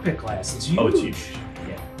cockpit glass. It's huge. Oh, it's huge.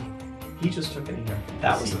 Yeah. He just took it in here.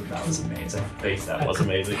 That was amazing. Face, that was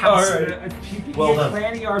amazing. All right. Well done.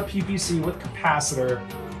 Clan ER PPC with capacitor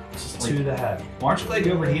to the head. Aren't you glad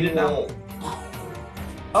you overheated now?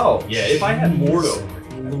 Oh, yeah. If I had more to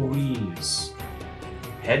Louise.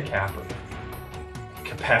 Head capper.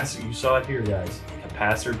 Capacitor. You saw it here, guys.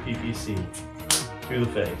 Capacitor PPC. To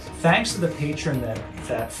the face. Thanks to the patron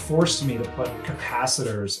that forced me to put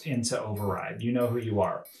capacitors into override. You know who you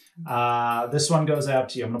are. This one goes out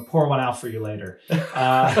to you. I'm going to pour one out for you later.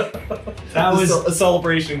 That was a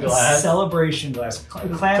celebration glass. A celebration glass.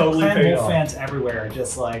 Clan Wolf fans everywhere are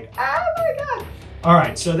just like, oh my god. All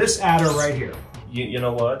right, so this adder right here. You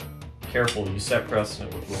know what? Careful, you set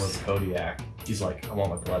precedent with Lord Kodiak. He's like, I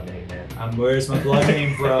want my blood name, man. Where's my blood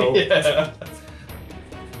name, bro? Yeah.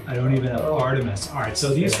 I don't even have Artemis. All right,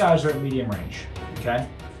 so these guys are at medium range, okay?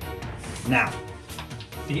 Now,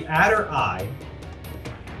 the adder eye,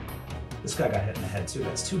 this guy got hit in the head too.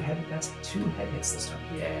 That's two head hits this time.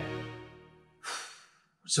 Yeah.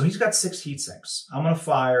 So he's got 6 heat sinks. I'm gonna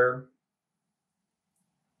fire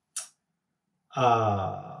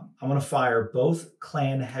both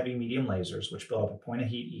clan heavy medium lasers, which build up a point of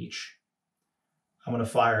heat each. I'm gonna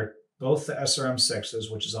fire both the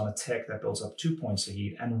SRM6s, which is on a tick that builds up 2 points of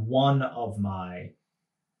heat, and one of my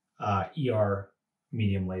ER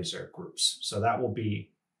medium laser groups. So that will be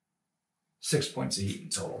 6 points of heat in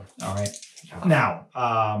total. All right. Now,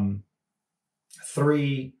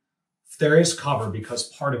 3, there is cover because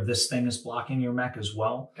part of this thing is blocking your mech as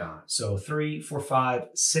well. Got it. So 3, 4, 5,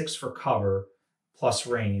 6 for cover plus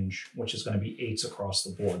range, which is going to be 8s across the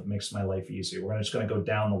board. Makes my life easier. We're just going to go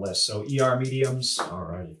down the list. So ER mediums. All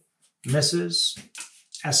right. Misses,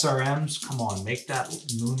 SRMs, come on, make that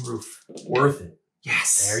moonroof worth it.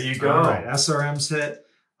 Yes. There you go. All right, SRMs hit.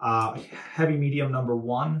 Heavy medium number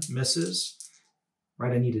 1 misses.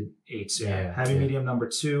 Right, I needed 8s. Yeah. Heavy medium number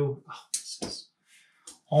 2. Oh, misses.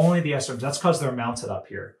 Only the SRMs. That's because they're mounted up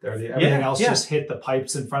here. Everything else just hit the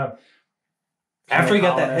pipes in front of. After he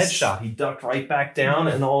got that headshot, he ducked right back down,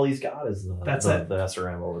 and all he's got is the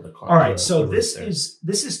SRM over the car. All right, so this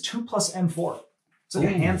is 2 plus M4. It's like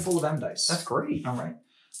a handful of M dice. That's great. All right.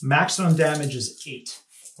 Maximum damage is 8.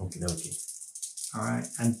 Okie dokie. All right.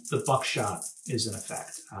 And the buckshot is in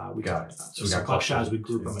effect. We talked about this. So buckshot, we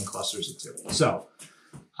group them in clusters of 2. So,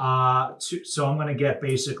 so I'm going to get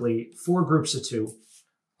basically 4 groups of 2.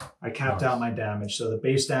 I capped out my damage. So the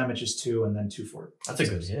base damage is 2 and then 2 for. That's a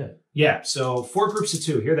good hit. Yeah. So 4 groups of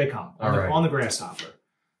 2. Here they come on the grasshopper.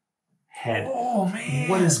 head. Oh, man.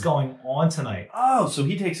 What is going on tonight? Oh, so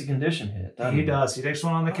he takes a condition hit. He does. He takes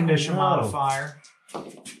one on the condition modifier.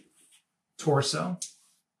 Torso.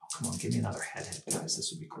 Oh, come on. Give me another head hit, guys.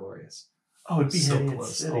 This would be glorious. Oh, it'd be so head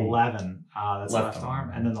close. hit. 11. That's left arm.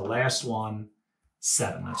 Right. And then the last one,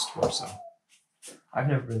 7. That's torso. I've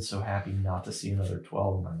never been so happy not to see another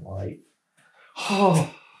 12 in my life.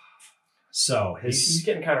 Oh. So he's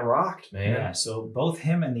getting kind of rocked, man. Yeah. So both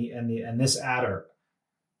him and this adder,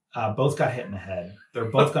 both got hit in the head. They're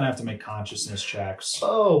both going to have to make consciousness checks.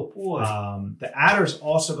 Oh boy. The adder's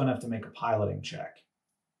also going to have to make a piloting check,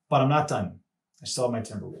 but I'm not done. I still have my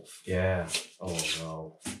Timberwolf. Yeah. Oh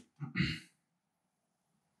no.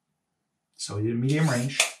 So we did medium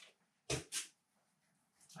range.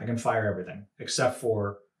 I can fire everything except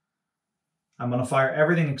for. I'm going to fire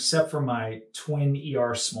everything except for my twin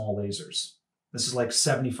ER small lasers. This is like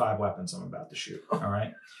 75 weapons I'm about to shoot. All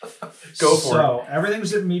right. Go for it. So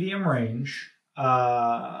everything's at medium range.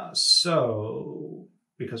 So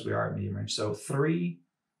because we are at medium range. So 3,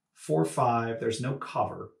 4, 5. There's no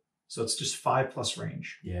cover. So it's just 5 plus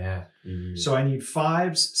range. Yeah. So I need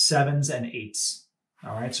 5s, 7s, and 8s.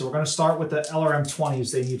 All right. So we're going to start with the LRM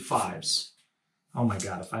 20s. They need 5s. Oh my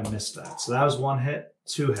God. If I missed that. So that was 1 hit,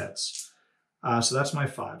 2 hits. So that's my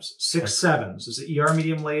 5s. 6 7s. This is ER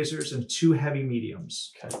medium lasers and 2 heavy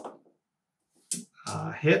mediums. Okay.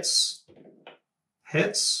 Hits.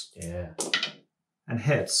 Yeah. And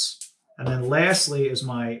hits. And then lastly is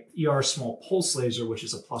my ER small pulse laser, which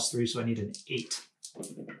is a +3, so I need an 8.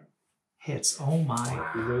 Hits. Oh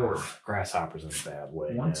my Lord. Grasshopper's in a bad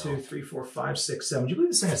way. 1, 2, 3, 4, 5, 6, 7. Would you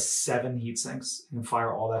believe this thing has 7 heat sinks? You can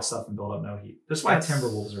fire all that stuff and build up no heat. That's why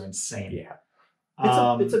Timberwolves are insane. Yeah.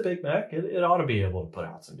 It's a big mech. It ought to be able to put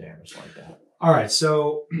out some damage like that. All right,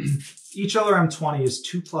 so each LRM 20 is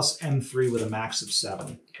 2 plus M3 with a max of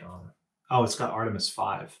 7. Oh, it's got Artemis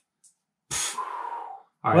 5.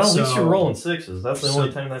 All right, well, at least you're rolling 6s. That's the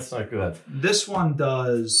only time that's not good. This one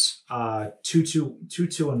does 2, 2, 2,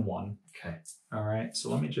 2, and 1. Okay. All right,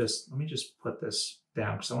 so let me just put this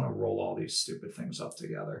down because I want to roll all these stupid things up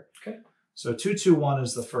together. Okay. So 2, 2, 1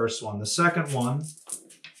 is the first one. The second one.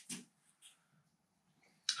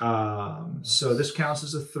 So this counts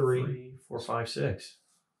as a 3, 4, 5, 6.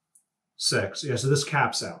 6. Yeah, so this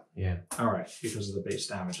caps out. Yeah. All right, because of the base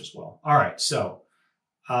damage as well. All right, so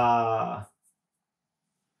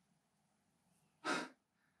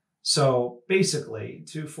basically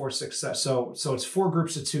 2, 4, 6, 7. So it's 4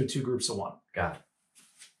 groups of 2, 2 groups of 1. Got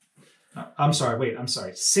it. I'm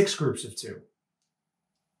sorry. 6 groups of 2,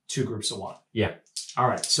 2 groups of 1. Yeah. All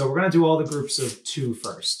right, so we're gonna do all the groups of 2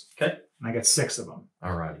 first. Okay. And I got 6 of them.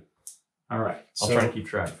 All righty. All right. I'll try to keep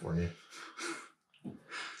track for you.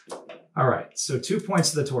 All right. So 2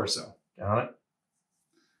 points to the torso. Got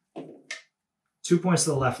it. 2 points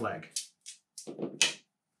to the left leg.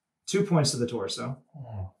 2 points to the torso.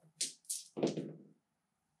 Oh.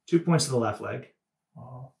 2 points to the left leg.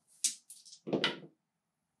 Oh.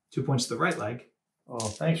 2 points to the right leg. Oh,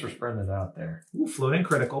 thanks for spreading it out there. Ooh, floating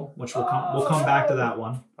critical, which we'll come back to that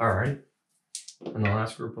one. All right. And the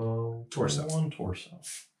last group of torso. 1 torso.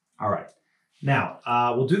 All right. Now,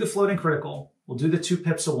 we'll do the floating critical. We'll do the 2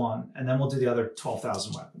 pips of 1, and then we'll do the other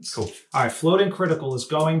 12,000 weapons. Cool. All right. Floating critical is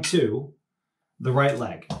going to the right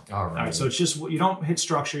leg. All right. All right. So it's just, you don't hit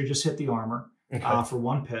structure, you just hit the armor for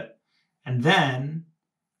 1 pit. And then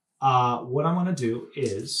what I'm going to do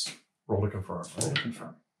is roll to confirm. Roll to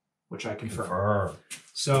confirm, which I confirm. Confirm.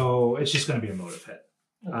 So it's just going to be a motive hit.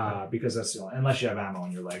 Because that's the only, unless you have ammo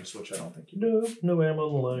on your legs, which I don't think you do. No ammo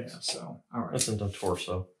on the legs. Yeah, so, all right. Listen to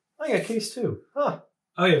torso. I got case 2. Huh.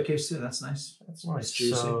 Oh, yeah, case 2. That's nice. That's nice.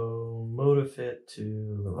 Juicy. So, motive hit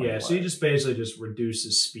to the right leg. So you just basically just reduce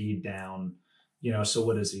his speed down. You know, so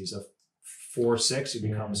what is he? He's a 4-6. He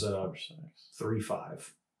becomes a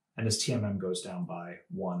 3-5. And his TMM goes down by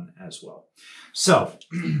 1 as well. So,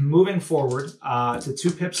 moving forward to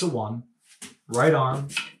 2 pips of 1. Right arm.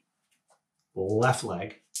 Left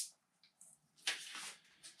leg.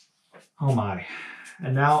 Oh my.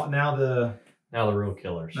 And now the real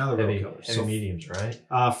killers. Now the real killers. Heavy mediums, right?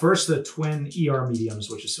 First the twin ER mediums,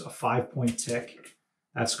 which is a 5-point tick.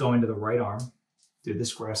 That's going to the right arm. Dude,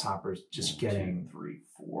 this grasshopper is just getting 2, 3,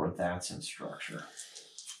 4. That's in structure.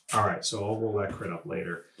 All right, so I'll roll that crit up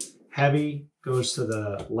later. Heavy goes to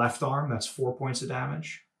the left arm. That's 4 points of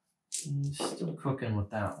damage. Still cooking with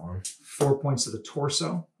that one. 4 points to the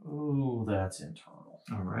torso. Ooh, that's internal.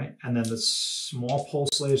 All right. And then the small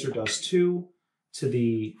pulse laser does 2 to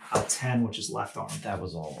the 10, which is left arm. That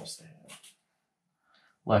was almost there.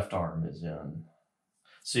 Left arm is in.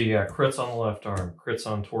 So you got crits on the left arm, crits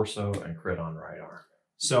on torso, and crit on right arm.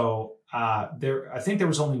 So I think there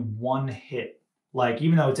was only one hit. Like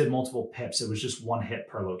even though it did multiple pips, it was just one hit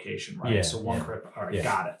per location, right? Yeah, so one crit. All right, yeah.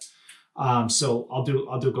 got it. So I'll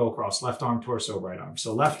do go across, left arm, torso, right arm.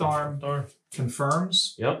 So left arm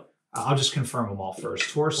confirms. Yep. I'll just confirm them all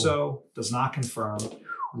first. Torso does not confirm.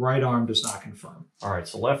 Right arm does not confirm. All right,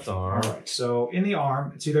 so left arm. All right, so in the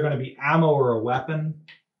arm, it's either going to be ammo or a weapon.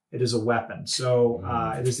 It is a weapon. So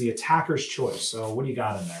it is the attacker's choice. So what do you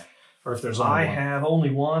got in there? Or if there's only I one. have only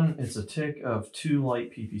one. It's a tick of 2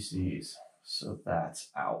 light PPCs. So that's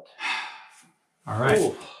out. All right.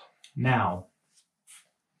 Ooh. Now,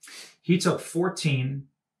 he took 14,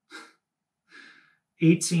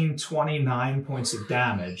 18, 29 points of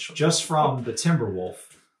damage just from the Timberwolf.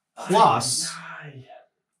 Plus,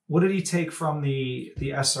 what did he take from the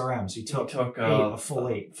SRMs? He took 8, a full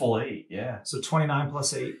 8. Full 8, yeah. So 29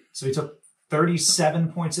 plus 8. So he took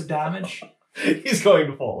 37 points of damage. He's going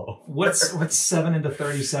to follow. What's 7 into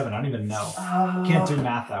 37? I don't even know. Can't do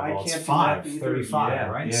math that well. It's 5,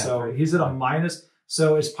 35, right? Yeah. So he's at a minus.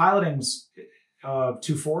 So his piloting's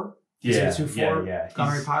 2-4? Is it a 2-4 yeah.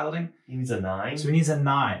 gunnery piloting? He needs a 9. So he needs a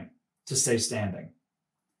 9 to stay standing.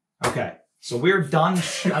 Okay. So we're done.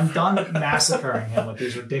 I'm done massacring him with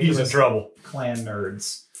these ridiculous He's in trouble. clan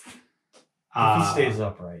nerds. If he stays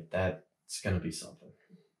upright, that's going to be something.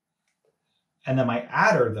 And then my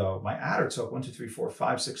adder, though, took 1, 2, 3, 4,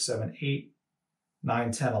 5, 6, 7, 8,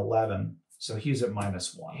 9, 10, 11. So he's at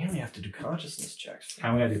 -1. And we have to do consciousness checks.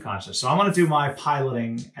 And we got to do consciousness. So I'm going to do my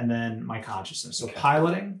piloting and then my consciousness. So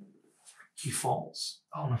piloting, he falls.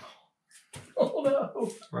 Oh, no. Oh,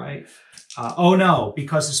 no. Right? Oh, no,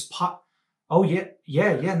 because his Oh, yeah.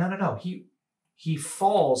 No. He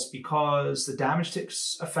falls because the damage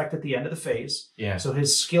takes effect at the end of the phase. Yeah. So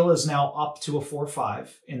his skill is now up to a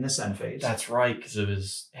 4/5 in this end phase. That's right, because of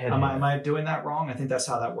his head. Am I doing that wrong? I think that's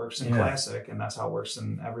how that works in Classic, and that's how it works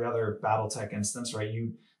in every other BattleTech instance, right?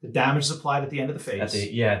 The damage is applied at the end of the phase. At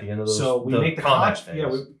the end of those. So we make the combat phase. Yeah,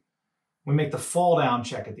 we make the fall down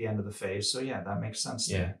check at the end of the phase. So yeah, that makes sense.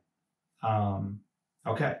 Yeah.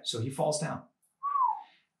 Okay, so he falls down.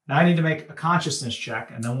 Now I need to make a consciousness check,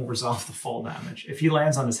 and then we'll resolve the fall damage. If he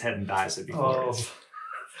lands on his head and dies, it'd be glorious.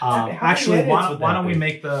 Actually, why don't we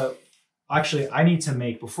make the... Actually, I need to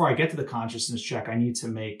make... Before I get to the consciousness check, I need to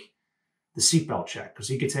make the seatbelt check, because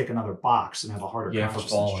he could take another box and have a harder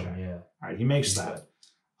consciousness check. Yeah. All right, he makes that.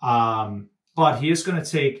 But he is going to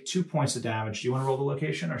take 2 points of damage. Do you want to roll the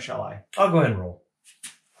location, or shall I? I'll go ahead and roll.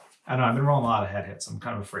 I know, I've been rolling a lot of head hits. I'm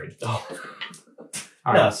kind of afraid. Oh.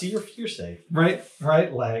 All no, right. see, you're safe.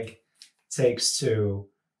 Right leg takes 2,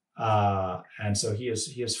 and so he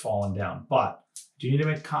has fallen down. But do you need to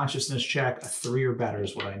make a consciousness check? A 3 or better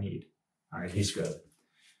is what I need. All right, he's good.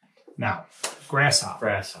 Now,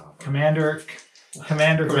 Grasshopper. Commander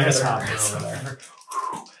Grasshopper over there.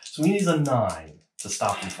 So he needs a 9 to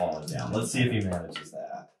stop him falling down. Let's see if he manages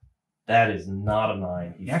that. That is not a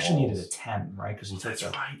 9. He actually needed a 10, right? Because he took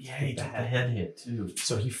he took the head hit too.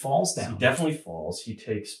 So he falls down. So he definitely falls. He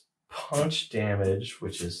takes punch damage,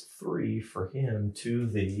 which is 3 for him to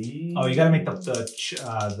the... Oh, you got to make the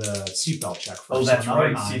seatbelt check first. Oh, that's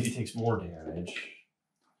right. 9. See if he takes more damage.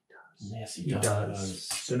 Yes, he does.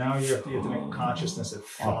 So now you have to make consciousness at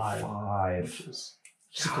 5. 5. Which is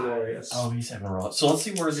glorious. Oh, he's having a rough. So let's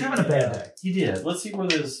see where he's having a bad day. He did. Let's see where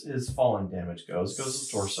his falling damage goes. It goes to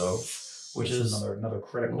the torso, which is another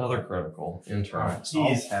critical. Another critical in turn. Right, so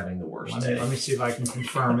he's having the worst day. Let me see if I can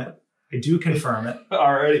confirm it. I do confirm it.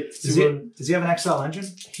 Alrighty. Does he have an XL engine?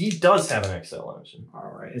 He does have an XL engine.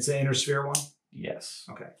 All right. It's an Inner Sphere one? Yes.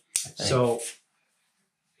 Okay. So,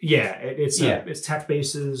 yeah, it's tech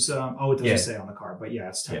bases. It doesn't say on the card, but yeah,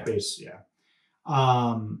 it's tech base. Yeah.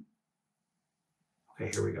 Okay,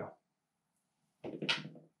 here we go.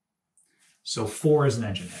 So 4 is an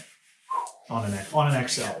engine hit on an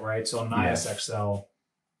XL, right? So on an ISXL. So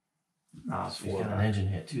he's got an engine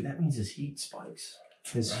hit too. That means his heat spikes.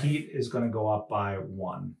 His heat is going to go up by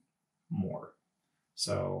 1 more.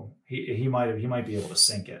 So he might be able to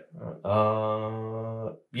sink it.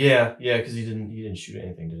 Because he didn't shoot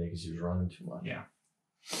anything today because he was running too much. Yeah.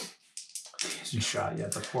 He shot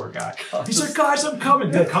yet, the poor guy. He's like, guys, I'm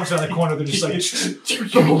coming. He comes around the corner, they're just like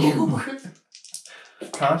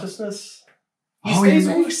consciousness. He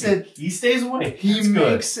makes it. He stays away. He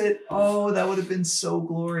makes it. Oh, that would have been so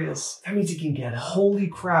glorious. That means he can get up. Holy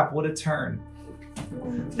crap, what a turn.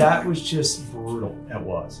 That was just brutal. That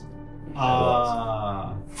was.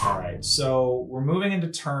 All right, so we're moving into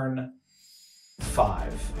turn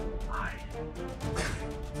 5.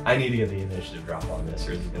 I need to get the initiative drop on this,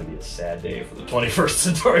 or is it going to be a sad day for the 21st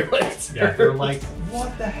Centauri Lancers? Yeah, they're like,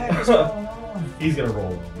 what the heck is going on? He's going to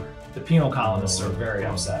roll over. The penal colonists are very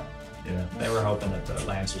upset. Yeah. They were hoping that the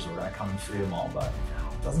Lancers were going to come and free them all, but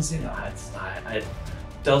it doesn't seem that. It's not, it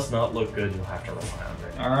does not look good. You'll have to rely on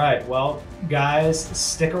it. All right, well, guys,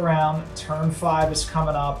 stick around. Turn 5 is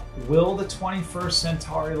coming up. Will the 21st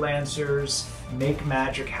Centauri Lancers make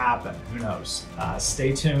magic happen? Who knows?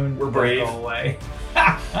 Stay tuned. We're brave. Don't go away.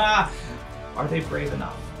 Are they brave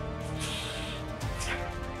enough?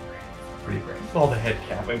 Pretty brave. All the head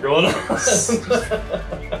capping going on.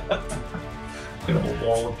 We have a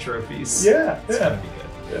wall of trophies. Yeah, it's gonna be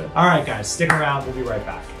good. Yeah. All right, guys, stick around. We'll be right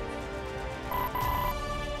back.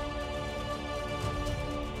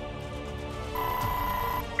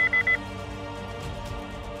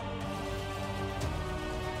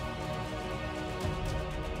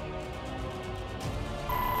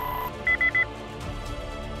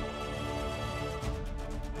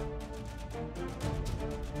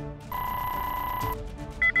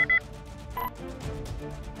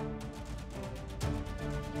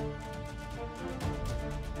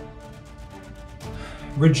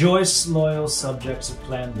 Rejoice, loyal subjects of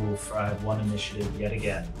Clan Wolf. I have won initiative yet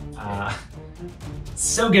again.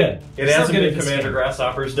 So good. It hasn't been Commander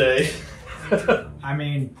Grasshopper's day. I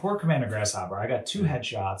mean, poor Commander Grasshopper. I got 2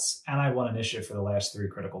 headshots, and I won initiative for the last 3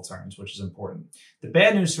 critical turns, which is important. The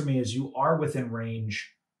bad news for me is you are within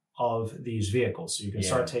range of these vehicles, so you can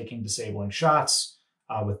start taking disabling shots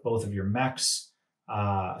with both of your mechs.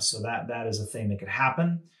 So that is a thing that could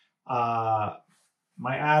happen.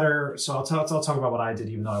 My adder, so I'll talk about what I did,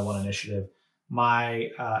 even though I won initiative. My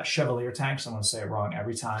Chevalier tanks, I'm going to say it wrong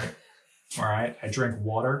every time. All right, I drink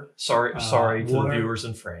water. Sorry water. to the viewers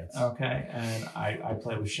in France. Okay, and I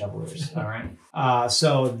play with Chevaliers. All right,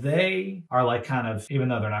 so they are like kind of, even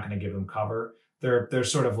though they're not going to give them cover, they're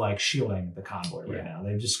sort of like shielding the convoy right now.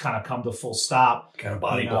 They've just kind of come to full stop. Kind of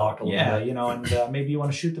body block a little bit. You know, and maybe you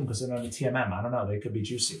want to shoot them because they're on the TMM. I don't know. They could be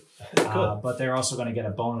juicy. But they're also going to get a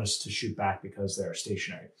bonus to shoot back because they're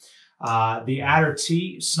stationary. The Adder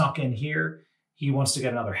T snuck in here. He wants to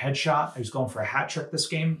get another headshot. He's going for a hat trick this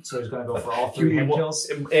game, so he's going to go for all 3 head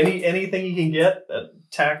kills. Anything you can get,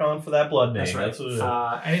 tack on for that blood name. That's right. That's what it is.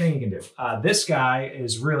 Anything you can do. This guy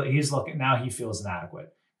is really, he's looking, now he feels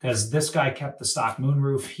inadequate. Because this guy kept the stock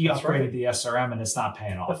moonroof. He upgraded the SRM and it's not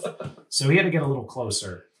paying off. So he had to get a little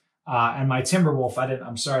closer. And my Timberwolf,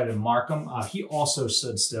 I'm sorry I didn't mark him. He also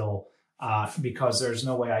stood still because there's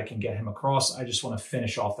no way I can get him across. I just want to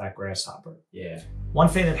finish off that Grasshopper. Yeah. One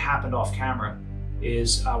thing that happened off camera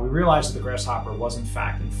is we realized that the Grasshopper was in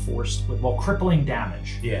fact enforced with, crippling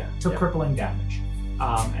damage. Yeah. Took crippling damage.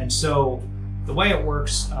 And so the way it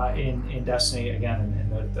works in Destiny, again,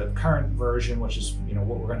 in the current version, which is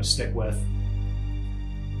what we're going to stick with,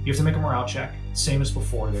 you have to make a morale check, same as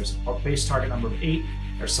before. There's a base target number of 8.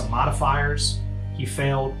 There's some modifiers. He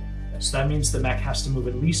failed, so that means the mech has to move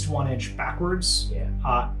at least 1 inch backwards.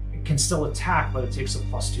 Yeah. It can still attack, but it takes a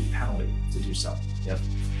 +2 penalty to do so. Yep.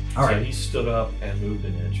 All right. So he stood up and moved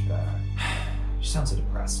an inch back. She sounds so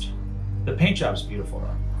depressed. The paint job's beautiful,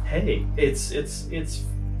 though. Hey, it's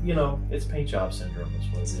paint job syndrome is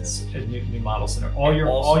what it is. It's new model syndrome. All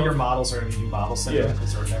your models are going to be new model syndrome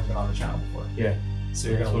because they've never been on the channel before. Yeah. So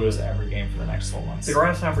you're going to lose every game for the next 12 months. The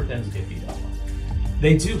Grasshopper tends to get beat up.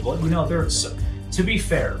 They do, but to be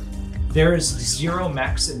fair, there is 0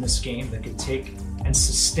 mechs in this game that could take and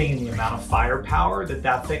sustain the amount of firepower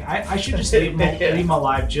that thing. I should just leave him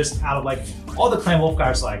alive just out of all the Clan Wolf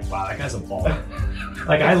guys are like, wow, that guy's a baller.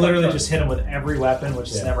 I literally just hit him with every weapon, which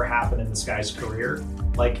has never happened in this guy's career.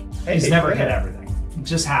 He's never hit everything. It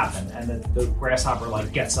just happened, and the Grasshopper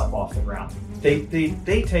gets up off the ground. They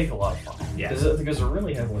take a lot of fun. Yeah, because they're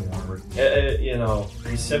really heavily armored.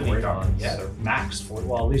 70 tons. Yeah, they're maxed 40.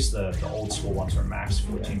 Well, at least the old school ones are maxed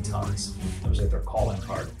 14 tons. That was their calling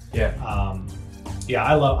card. Yeah.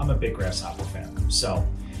 I'm a big Grasshopper fan. So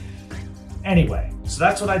anyway, so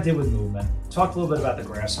that's what I did with movement. Talk a little bit about the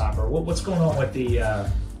Grasshopper. What's going on with the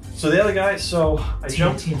so the other guy, I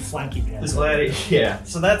jumped team flanky pants. The Gladiator, yeah.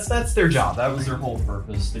 So that's their job. That was their whole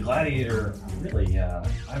purpose. The Gladiator, really,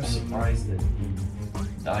 I'm surprised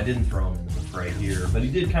that I didn't throw him into the fray here, but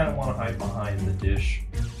he did kind of want to hide behind the dish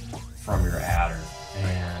from your adder,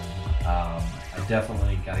 and I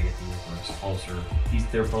definitely got to get the Emperors closer.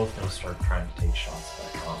 They're both going to start trying to take shots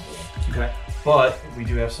at that convoy. Okay. But we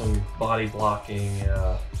do have some body blocking.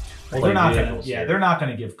 They're not going to. They're not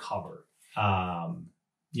going to give cover.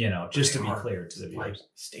 Just to be clear to the viewers,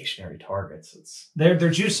 stationary targets. They're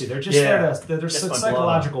juicy. They're just there to. They're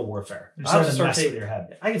psychological warfare. They're just there to mess with your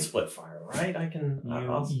head. I can split fire, right? I can.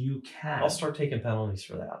 You can. I'll start taking penalties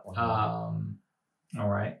for that one. All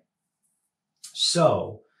right.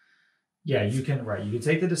 So Yeah, you can. Right, you can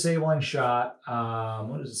take the disabling shot.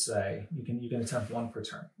 What does it say? You can attempt 1 per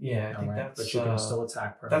turn. Yeah, I think that's. But you can still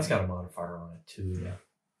attack. That's got a modifier on it too. Yeah.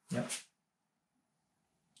 Yep.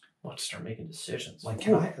 I'll have to start making decisions. Like,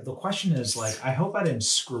 the question is, like, I hope I didn't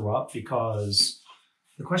screw up, because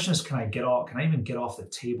the question is, can I even get off the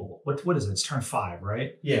table? What is it? It's turn 5,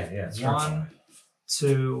 right? Yeah. It's turn 1,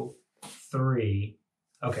 2, 3.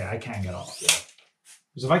 Okay, I can get off. Yeah.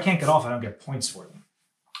 Because if I can't get off, I don't get points for them.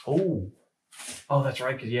 Oh, that's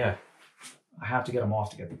right. Cause I have to get them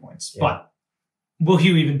off to get the points. Yeah. But will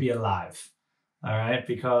you even be alive? All right,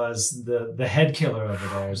 because the head killer over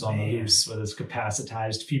there is on the loose with his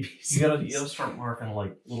capacitized PPC. You gotta start marking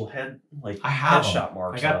like little head I have headshot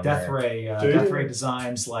marks. I got Death Ray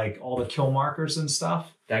designs, like all the kill markers and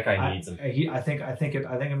stuff. That guy needs them. I think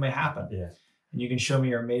it may happen. Yeah. And you can show me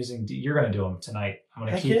your amazing. You're gonna do them tonight. I'm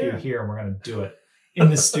gonna keep you here, and we're gonna do it in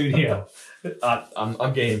the studio.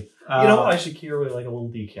 I'm game. You know what? I should carry like a little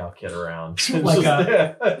decal kit around.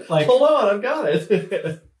 like hold on, I've got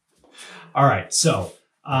it. All right, so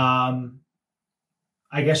I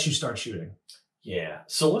guess you start shooting. Yeah.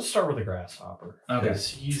 So let's start with the grasshopper. Okay. Because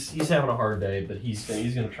he's having a hard day, but he's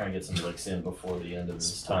gonna try and get some licks in before the end of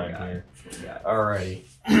his time here. Alrighty.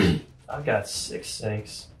 I've got 6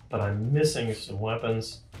 sinks, but I'm missing some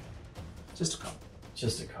weapons. Just a couple.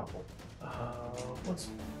 Just a couple. What's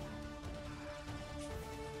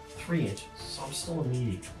 3 inches? So I'm still a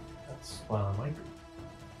medium. I might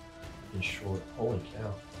be in short. Holy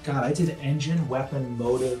cow. God, I did engine, weapon,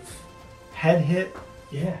 motive, head hit.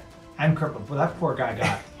 Yeah. And crippled. Well, that poor guy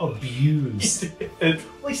got abused. Well,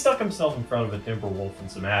 he stuck himself in front of a timber wolf and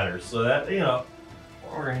some adders, so that,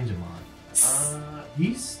 what range am I?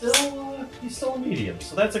 He's still a medium,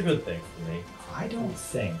 so that's a good thing for me. I don't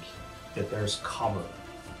think that there's cover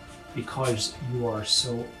because you are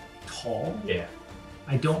so tall. Yeah.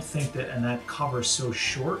 I don't think that, and that cover's so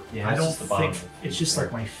short. Yeah, I don't think it's just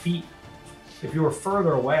like my feet. If you were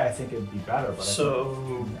further away, I think it'd be better. But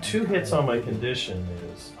so 2 hits on my condition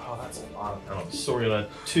is that's a lot of penalties. So we're gonna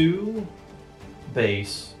 2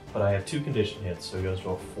 base, but I have 2 condition hits, so it goes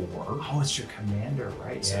to a 4. Oh, it's your commander,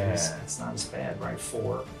 right? So it's not as bad, right?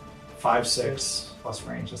 4, 5, 6 plus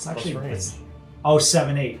range. That's actually range.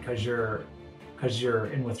 7, 8 because you're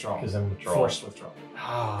in withdrawal. Because I'm withdrawal. Forced withdrawal.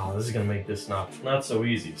 This is gonna make this not so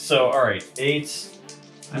easy. So all right, 8s,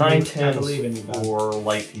 9, 10s for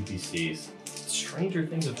light PPCs. Stranger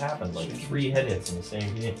things have happened, like 3 head hits in the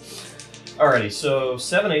same game. Alrighty, so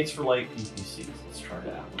 7 8s for light PPCs. Let's try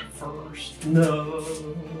that one first. No,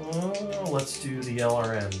 let's do the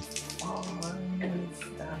LRM.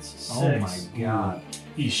 5, that's a 6. Oh my god.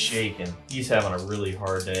 He's shaking. He's having a really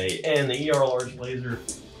hard day. And the ER large laser,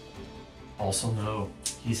 also no.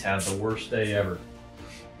 He's had the worst day ever.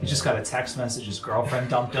 He just got a text message, his girlfriend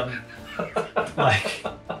dumped him. Like,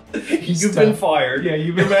 you've been fired. Yeah,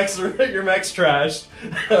 your mech's trashed.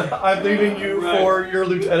 I'm leaving you for your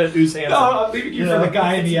lieutenant who's handsome. No, I'm leaving you for the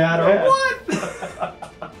guy in the adder. Yeah.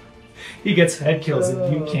 What? He gets head kills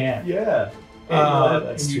and you can't. Yeah.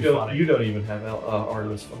 That's too funny. You don't even have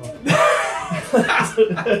Artemis Fowl.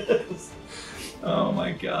 Oh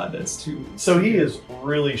my god, that's too. So he is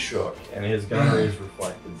really shook, and his gun rays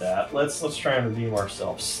reflected that. Let's try and redeem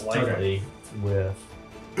ourselves slightly with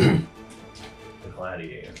the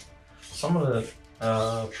gladiator. So I'm gonna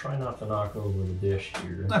try not to knock over the dish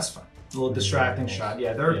here. That's fine. A little distracting shot.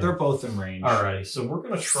 Yeah, they're both in range. Alrighty, so we're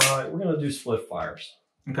gonna do split fires.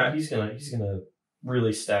 Okay. He's gonna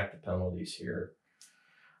really stack the penalties here.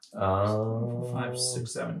 5,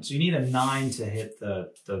 6, 7. So you need a 9 to hit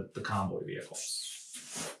the convoy vehicle.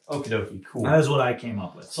 Okie dokie, cool. That is what I came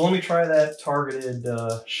up with. So let me try that targeted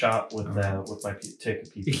shot with my tick of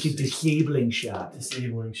PPC. Disabling shot.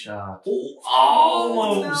 Disabling shot.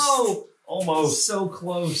 Oh, no! Almost. So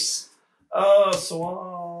close. So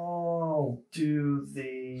I'll do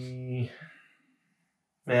the...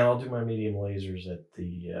 I'll do my medium lasers at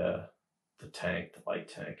the light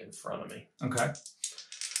tank in front of me. Okay.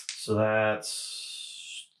 So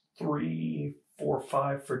that's 3, 4,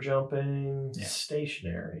 5 for jumping. Yeah.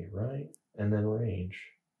 Stationary, right? And then range.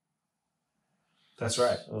 That's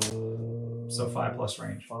right. So 5 plus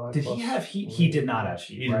range. Did he have heat? He did not have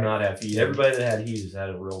heat. He did not have heat. Everybody that had heat has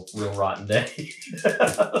had a real rotten day.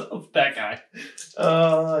 That guy.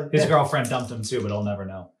 His girlfriend dumped him too, but he'll never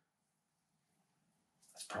know.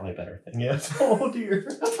 That's probably a better thing. Yes. Oh dear.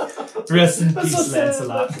 Rest in peace,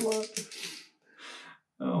 Lancelot.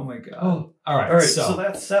 Oh my god. Oh. All right. So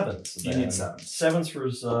that's 7s. You need 7s. 7s for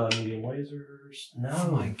his medium lasers. No.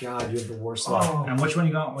 Oh my god, you have the worst luck. And which one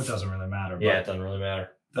you got? Well, it doesn't really matter. Yeah, it doesn't really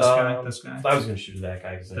matter. This guy. This guy. I was going to shoot that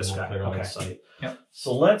guy because I don't clear on sight. Yep.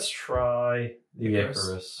 So let's try the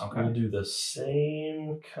Icarus. Okay. We'll do the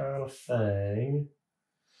same kind of thing.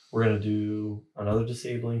 We're going to do another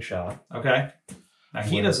disabling shot. Okay. Now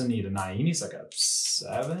he doesn't need a 9. He needs like a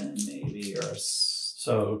 7 maybe, or a...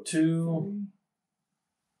 So 2...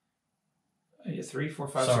 3, 4,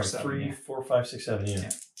 5, Sorry, 6, 7. 3, Yeah. 4, 5, 6, 7. Yeah.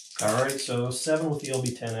 All right. So 7 with the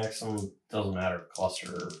LB10X. Doesn't matter.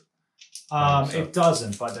 Cluster. It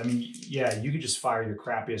doesn't, but I mean, yeah, you could just fire your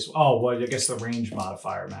crappiest. Oh, well, I guess the range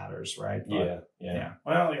modifier matters, right? But, yeah.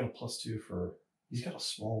 Well, I got a +2 for. He's got a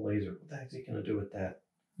small laser. What the heck is he gonna do with that?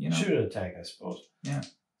 You know? Shoot at a tank, I suppose. Yeah.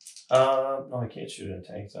 No, I can't shoot at a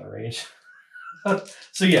tank. It's out of range.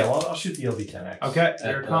 So yeah, well, I'll shoot the LB10X. Okay,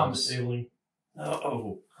 here it comes. Disabling.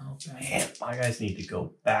 Man, my guys need to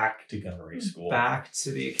go back to gunnery school. Back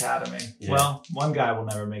to the academy. Yeah. Well, one guy will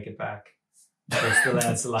never make it back. That's the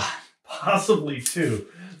Lancelot. Possibly two.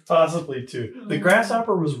 The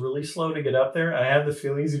grasshopper was really slow to get up there. I have the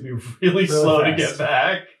feelings he'd be really slow fast to get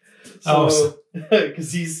back. So,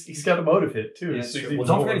 because he's got a motive hit too. Yeah, so well,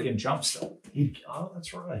 don't forget he can jump still. Oh,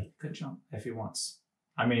 that's right. Could jump if he wants.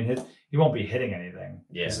 I mean, he won't be hitting anything.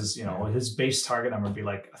 Yeah. His, his base target number would be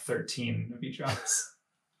like a 13 if he jumps.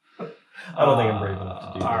 I don't think I'm brave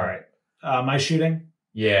enough to do that. All right. Am I shooting?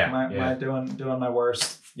 Yeah. Am I doing my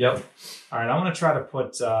worst? Yep. All right, I'm going to try to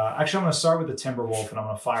put... actually, I'm going to start with the Timberwolf, and I'm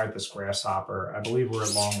going to fire at this Grasshopper. I believe we're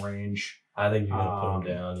at long range. I think you're going to put him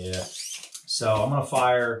down, yeah. So I'm going to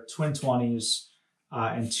fire twin 20s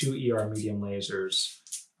and 2 ER medium lasers.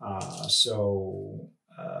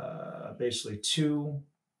 Basically 2...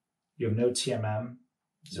 You have no TMM,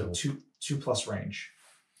 so No. 2 plus range.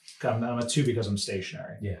 I'm at 2 because I'm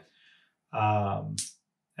stationary. Yeah.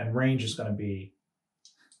 And range is going to be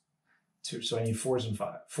 2, so I need 4s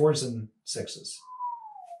and 6s.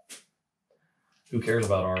 Who cares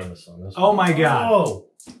about Artemis on this? Oh my God! Oh,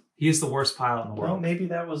 He is the worst pilot in the well, world. maybe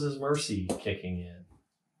that was his mercy kicking in.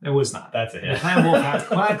 It was not. That's it.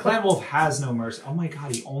 Clan Wolf has no mercy. Oh my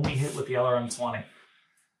God! He only hit with the LRM-20.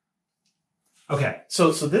 Okay.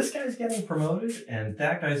 So this guy's getting promoted, and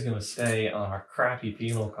that guy's going to stay on a crappy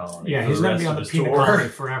penal colony. Yeah, he's going to be on the penal colony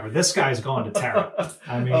forever. This guy's going to Terra.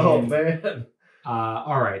 I mean, oh man.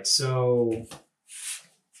 All right, so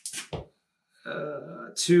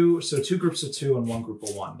 2 groups of 2 and 1 group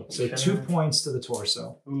of 1. So Okay. 2 points to the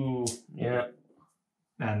torso. Ooh, yeah.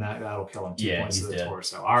 And that'll kill him. 2 points to the dead.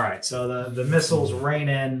 torso. All right, so the missiles rain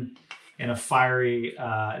in a fiery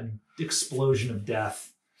explosion of death.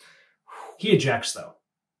 He ejects though.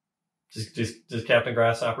 Does Captain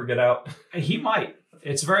Grasshopper get out? He might.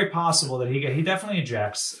 It's very possible that he definitely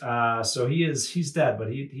ejects. So he's dead, but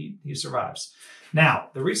he survives. Now,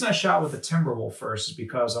 the reason I shot with the Timberwolf first is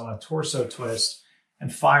because I want to torso twist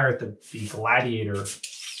and fire at the Gladiator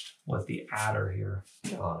with the adder here.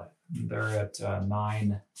 Got it. They're at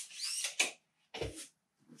 9.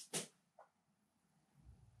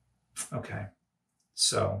 Okay.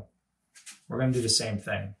 So we're going to do the same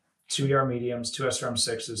thing. 2 ER mediums, 2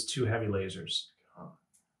 SRM6s, 2 heavy lasers.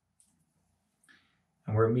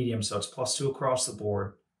 And we're at medium, so it's +2 across the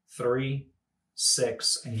board. 3,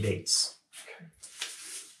 6, I need 8s. Okay.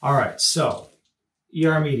 All right, so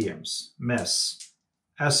ER mediums, miss.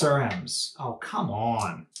 SRMs, oh, come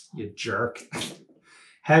on, you jerk.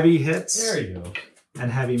 Heavy hits. There you go.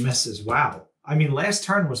 And heavy misses. Wow. I mean, last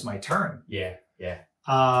turn was my turn. Yeah.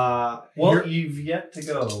 Well, you've yet to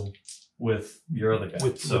go with your other guy.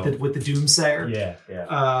 With the Doomsayer. Yeah.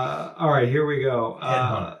 All right, here we go.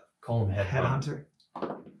 Headhunter. Call him Headhunter.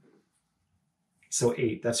 So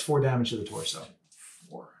 8. That's 4 damage to the torso.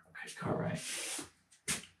 4. Okay, cool. All right.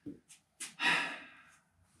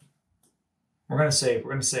 We're gonna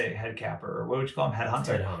say head capper, or what would you call him?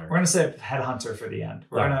 Headhunter. We're gonna say headhunter for the end.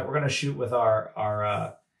 We're gonna shoot with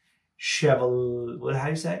our chevalier. How do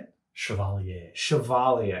you say it? Chevalier.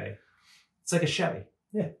 It's like a Chevy.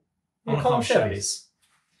 Yeah. I'm gonna call them Chevys.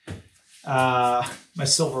 My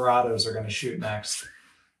Silverados are gonna shoot next.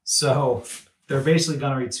 So they're basically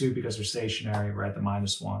gunnery 2 because they're stationary. We're at the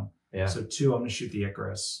 -1. Yeah. So 2, I'm gonna shoot the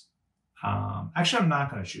Icarus. Actually, I'm not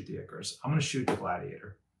gonna shoot the Icarus. I'm gonna shoot the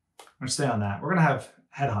Gladiator. I'm gonna stay on that. We're gonna have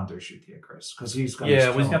Headhunter shoot the Icarus because he's gonna. Yeah,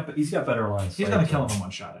 well, he's got better lines. He's gonna kill him in 1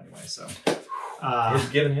 shot anyway. So,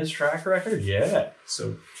 given his track record, yeah.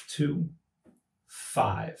 So 2,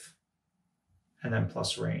 5, and then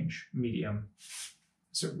plus range medium.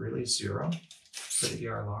 Is it really 0 for the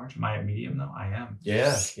ER large? Am I at medium though? I am.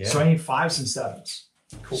 Yeah. So I need 5s and 7s.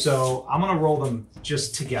 Cool. So I'm gonna roll them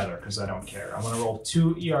just together because I don't care. I'm gonna roll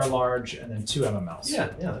 2 ER large and then 2 MMLs. Yeah,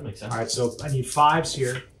 that makes sense. All right, so I need 5s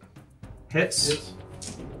here. Hits.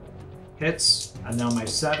 hits, and now my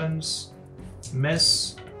 7s,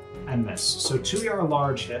 miss, and miss. So 2 are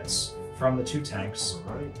large hits from the 2 tanks.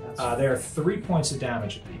 Right. They are 3 points of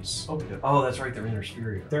damage apiece. Okay. Oh, that's right. They're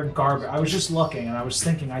intersphere. They're garbage. I was just looking, and I was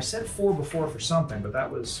thinking I said 4 before for something, but that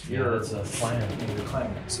was your that's a clan. Your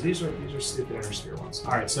clan. So these are stupid intersphere ones.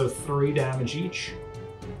 All right, so 3 damage each.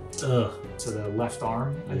 Ugh. To the left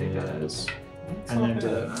arm, I think that is, and then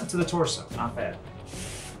to the torso. Not bad.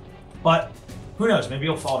 But who knows? Maybe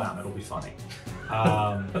he'll fall down. It'll be funny.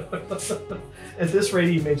 At this rate,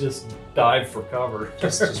 he may just dive for cover.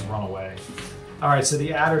 just run away. All right, so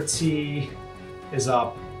the Adder T is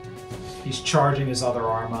up. He's charging his other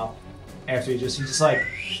arm up. After he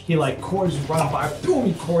cores run up by, boom!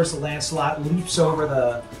 He cores the Lancelot, leaps over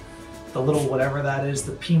the little whatever that is,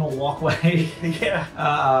 the penal walkway.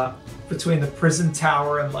 Yeah. Between the prison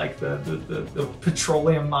tower and like the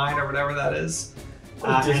petroleum mine or whatever that is.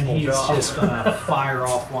 And he's just gonna fire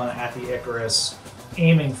off one at the Icarus,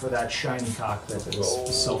 aiming for that shiny cockpit that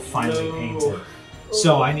is so finely painted.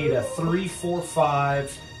 So I need a 3, 4,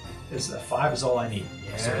 5. A 5 is all I need.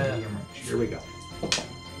 Yeah. So here we go.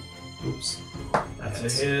 Oops.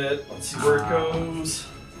 That's a hit. Let's see where it goes.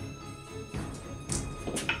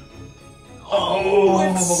 Oh,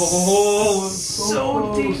 it's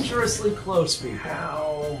so dangerously close, people.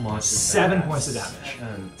 How much? 7 points of damage.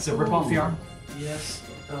 Does it rip off the arm? Yes,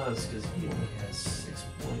 it does, because he only has 6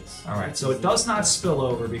 points. All right, so it does not spill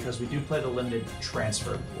over because we do play the limited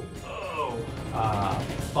transfer pool. Oh.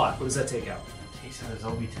 But what does that take out? Takes out his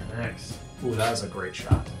OB10X. Ooh, that was a great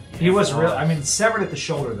shot. Yeah, He was real. I mean, severed at the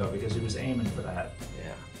shoulder though because he was aiming for that.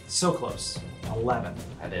 Yeah. So close. 11.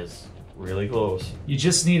 That is really close. You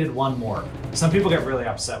just needed one more. Some people get really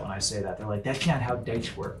upset when I say that. They're like, "That's not how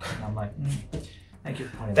dice work." And I'm like, "Thank you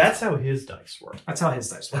for pointing that out." That's how his dice work. That's how his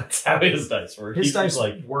dice work. That's how his dice work. His dice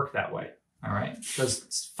work that way. All right,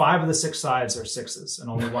 because 5 of the 6 sides are 6s, and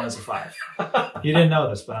only 1 is a 5. You didn't know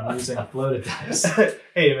this, but I'm using loaded dice.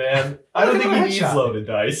 Hey man, I don't think he needs headshot. loaded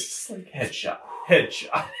dice. It's like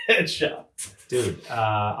headshot. Dude.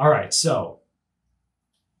 All right, so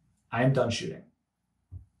I am done shooting.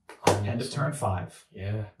 End of turn 5.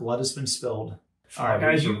 Yeah. Blood has been spilled. All right,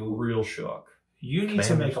 guys are real shook. You need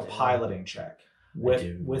to make a piloting check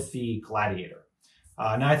with the gladiator.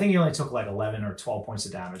 Now I think you only took like 11 or 12 points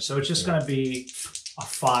of damage, so it's just going to be a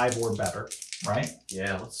 5 or better, right?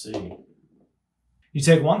 Yeah, let's see. You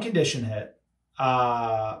take 1 condition hit.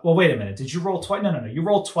 Well, wait a minute. Did you roll twice? No. You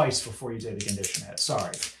rolled twice before you did the condition hit.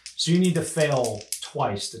 Sorry. So you need to fail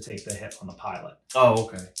twice to take the hit on the pilot. Oh,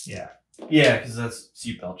 okay. Yeah. Yeah, because that's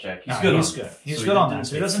seatbelt check. He's good. He's good on that.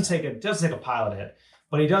 So he doesn't take a pilot hit,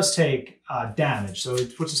 but he does take damage. So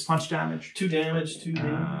what's his punch damage? 2 damage. 2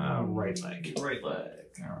 damage. Right leg. Right leg.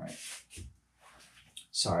 All right.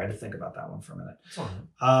 Sorry, I had to think about that one for a minute. That's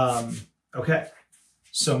all right. Okay.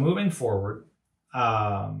 So moving forward,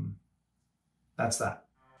 that's that.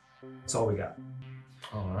 That's all we got.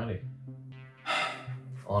 Alrighty.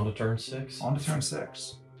 On to turn 6. On to turn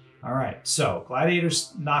 6. All right, so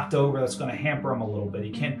Gladiator's knocked over. That's going to hamper him a little bit.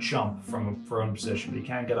 He can't jump from a prone position, but he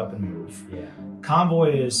can get up and move. Yeah.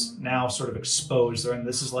 Convoy is now sort of exposed, and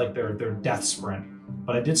this is like their death sprint.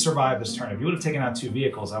 But I did survive this turn. If you would have taken out 2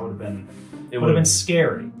 vehicles, that would have been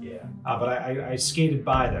scary. Yeah. But I skated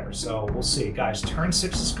by there, so we'll see. Guys, turn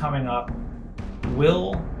 6 is coming up.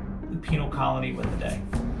 Will the penal colony win the day?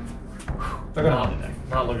 They're going to win the day.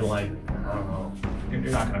 Not looking like, I don't know.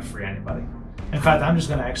 You're not going to free anybody. In fact, I'm just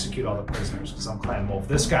going to execute all the prisoners because I'm Clan Wolf.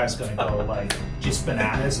 This guy's going to go like just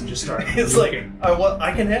bananas and just start. It's looking. like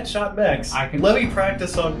I can headshot mechs. Let me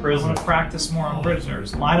practice on I'm prisoners. going to practice more on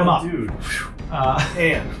prisoners. Line them up, dude.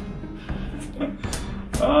 And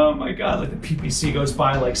oh my god! Like the PPC goes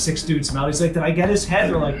by, like 6 dudes melt. He's like, "Did I get his head?"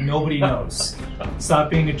 They're like, "Nobody knows. Stop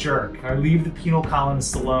being a jerk. I leave the penal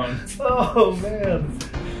colonists alone." Oh man.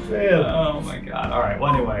 Oh my god. All right.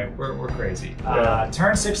 Well, anyway, we're crazy. Yeah.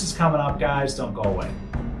 Turn 6 is coming up, guys. Don't go away.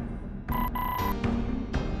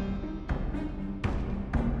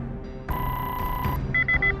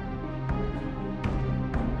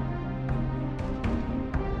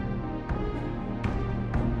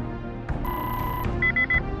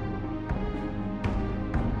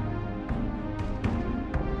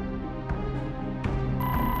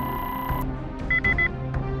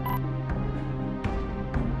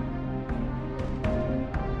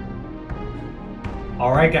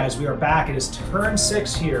 All right, guys, we are back. It is turn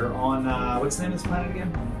 6 here on, what's the name of this planet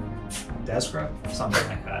again? Desgra? Something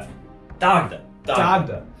like that. Dagda.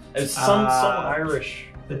 Dagda. It's some Irish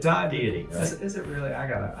The Dagda deity, right? Is it really? I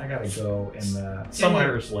gotta go in the some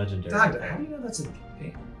Irish legendary. Dagda. How do you know that's a?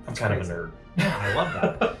 I'm kind of a nerd. Yeah, I love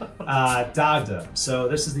that. Dagda. So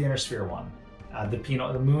this is the inner sphere one.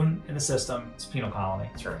 The moon in the system. It's a penal colony.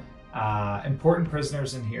 That's right. Important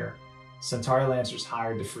prisoners in here. Centauri Lancers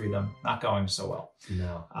hired to free them. Not going so well.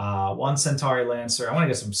 No. One Centauri Lancer. I want to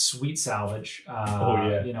get some sweet salvage. Oh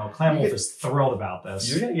yeah. You know, Clan Wolf is thrilled about this.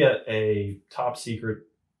 You're gonna get a top secret,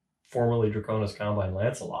 formerly Draconis Combine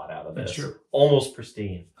Lancelot out of this. That's true. Almost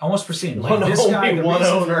pristine. Almost pristine. Like this guy, one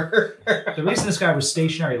owner. The reason this guy was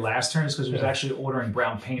stationary last turn is because he was actually ordering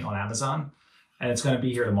brown paint on Amazon. And it's going to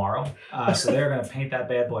be here tomorrow. So they're going to paint that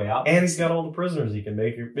bad boy out. And he's got all the prisoners he can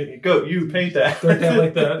make. Go, you paint that. They have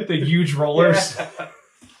like the huge rollers.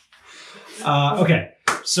 Yeah. Okay,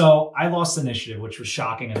 so I lost initiative, which was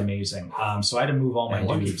shocking and amazing. So I had to move all my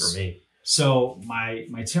dudes. For me. So my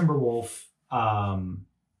Timberwolf,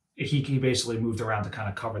 he basically moved around to kind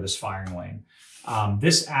of cover this firing lane.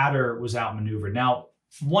 This adder was outmaneuvered. Now,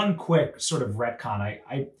 one quick sort of retcon.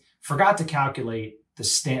 I forgot to calculate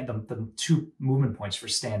the 2 movement points for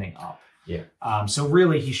standing up. Yeah. So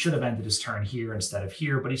really, he should have ended his turn here instead of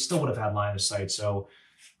here, but he still would have had line of sight. So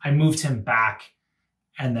I moved him back,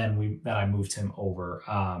 and then I moved him over.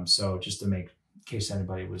 So just to make, in case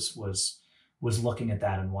anybody was looking at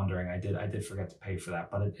that and wondering, I did forget to pay for that,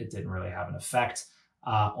 but it didn't really have an effect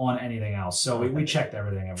on anything else. So we checked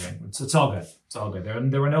everything. So it's all good. It's all good.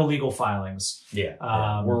 There were no legal filings. Yeah.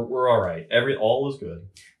 We're all right. All is good.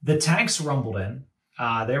 The tanks rumbled in.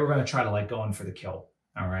 They were going to try to like go in for the kill,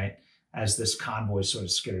 all right, as this convoy sort of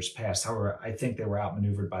skitters past. However, I think they were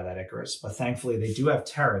outmaneuvered by that Icarus, but thankfully they do have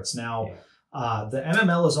turrets. Now, the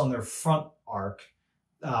MML is on their front arc,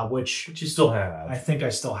 which you still have. I think I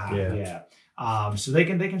still have, yeah. So they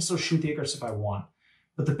can still shoot the Icarus if I want.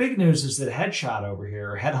 But the big news is that Headshot over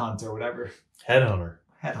here, or Headhunter, or whatever. Headhunter.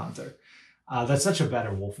 That's such a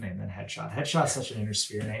better wolf name than Headshot. Headshot's such an inner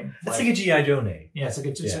sphere name. That's like a G.I. Joe name. Yeah, it's like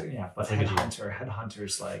a but like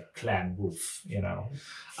Headhunter's like Clan Wolf, you know.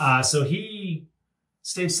 So he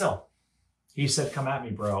stayed still. He said, "Come at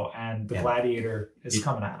me, bro," and the Gladiator is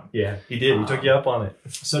coming at him. Yeah, he did. He took you up on it.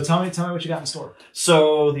 So tell me what you got in store.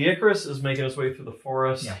 So the Icarus is making his way through the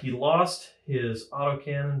forest. Yeah. He lost his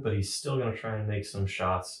autocannon, but he's still going to try and make some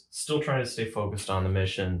shots. Still trying to stay focused on the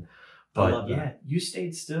mission. But yeah, you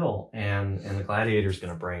stayed still, and the Gladiator's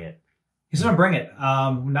going to bring it. He's going to bring it,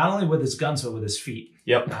 not only with his guns, but with his feet.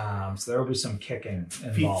 Yep. So there will be some kicking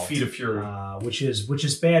involved. Feet of fury. Which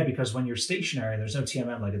is bad because when you're stationary and there's no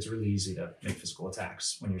TMM, like it's really easy to make physical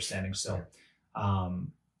attacks when you're standing still.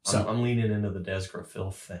 So I'm leaning into the Desgra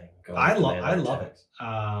filth thing. I love it.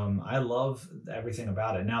 I love everything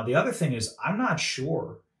about it. Now, the other thing is I'm not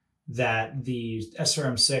sure that the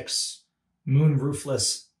SRM-6 Moon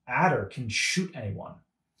Roofless Adder can shoot anyone.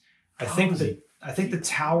 I think the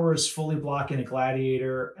tower is fully blocking a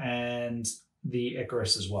Gladiator and the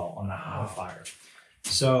Icarus as well on that fire.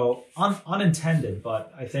 So unintended,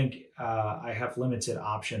 but I think I have limited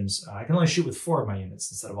options. I can only shoot with 4 of my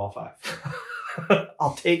units instead of all 5.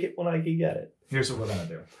 I'll take it when I can get it. Here's what we're gonna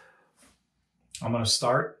do. I'm gonna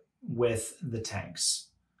start with the tanks.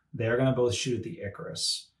 They're gonna both shoot at the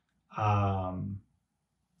Icarus.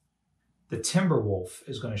 The Timberwolf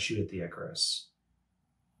is going to shoot at the Icarus.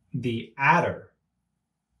 The Adder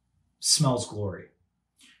smells glory.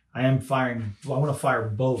 I want to fire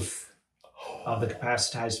both of the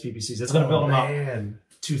capacitized PPCs. It's going to build them up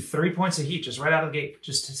to 3 points of heat just right out of the gate.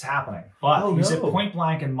 Just it's happening. But he's at point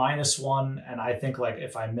blank and -1, and I think like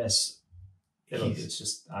if I miss, he's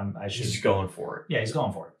just going for it. Yeah, he's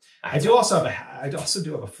going for it. I also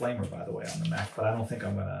do have a flamer, by the way, on the mech, but I don't think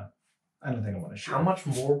I'm gonna shoot. How much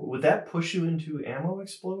more would that push you into ammo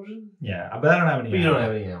explosion? Yeah, but I don't have any. But you don't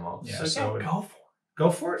have any ammo. Yeah, so go for it.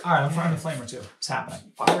 Go for it. All right, I'm firing the flamer too. It's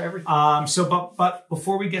happening. Fire everything. But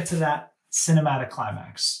before we get to that cinematic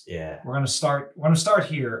climax, we're gonna start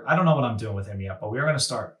here. I don't know what I'm doing with him yet, but we're gonna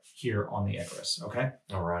start here on the Icarus. Okay.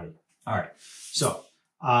 Alrighty. All right. So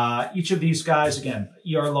each of these guys, again,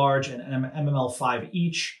 ER large and MML 5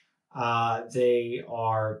 each. They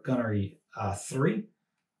are gunnery 3.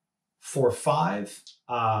 4, 5,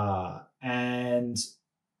 and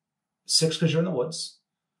 6 because you're in the woods.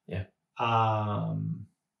 Yeah. In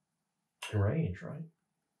range, right?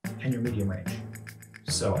 And you're medium range.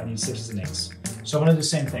 So I need 6s and 8s. So I'm going to do the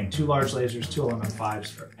same thing. 2 large lasers, 2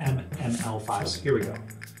 MML5s, or MML5s. Here we go.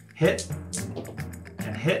 Hit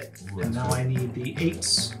and hit. And now I need the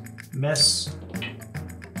 8s, miss,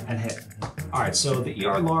 and hit. All right, so the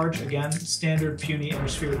ER large, again, standard puny inner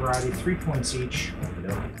sphere variety, 3 points each.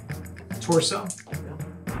 Torso,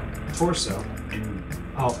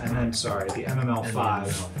 Oh, and then sorry, the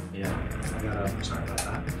MML5. Yeah. Sorry about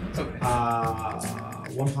that. It's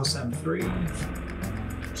okay. 1 plus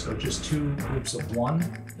M3. So just 2 groups of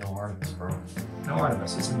 1. No Artemis, bro. No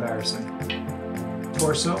Artemis, it's embarrassing.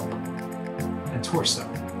 Torso and torso.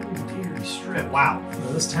 Oh dear, he's stripped. Wow,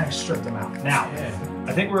 this tank stripped him out. Now,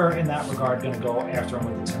 I think we're in that regard going to go after him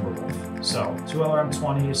with the Timberwolf. So 2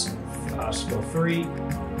 LRM-20s, should go 3,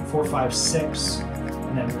 4, 5, 6,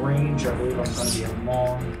 and then range, I believe I'm going to be a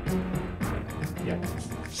long. Yep.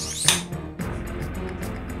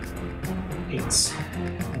 8s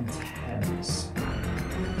and 10s.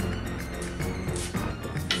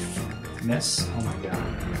 Miss. Oh my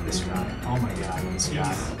god. This guy. Oh my god. This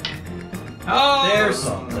guy. Oh! There's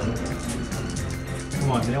something.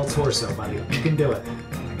 Come on, nail torso, buddy. You can do it.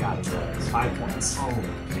 I got it. It's 5 points. Oh,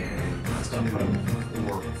 yeah. That's done by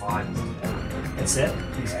 4 or 5. That's it?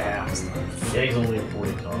 Yeah. Yeah, he's only a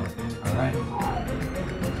 40 ton. Alright.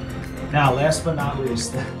 Now, last but not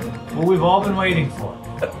least, what we've all been waiting for.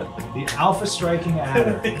 The Alpha Striking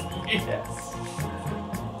Adder. Yes.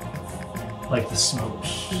 Like the smoke.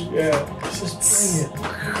 Yeah. Just bring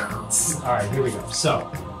it. Alright, here we go.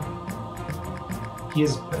 So, he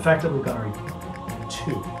is effectively going to read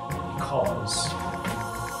 2 because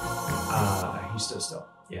he stood still.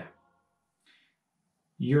 Yeah.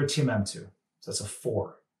 You're Team M2, so that's a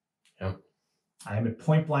 4. Yep. I am at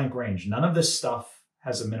point blank range. None of this stuff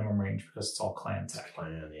has a minimum range because it's all clan tech.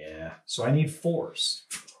 Clan, yeah. So I need 4s.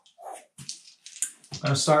 I'm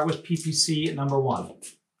going to start with PPC number 1.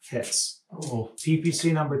 Hits. Oh.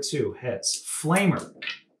 PPC number 2. Hits. Flamer.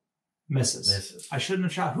 Misses. Misses. I shouldn't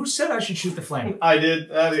have shot. Who said I should shoot the flamer? I did.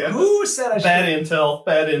 Who said I should? Bad intel.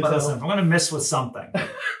 Bad intel. But listen, I'm going to miss with something.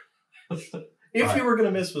 If you were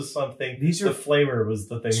going to miss with something, these are the flamer was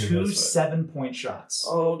the thing. 2 7-point shots.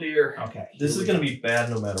 Oh dear. Okay. This is going to be bad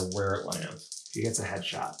no matter where it lands. He gets a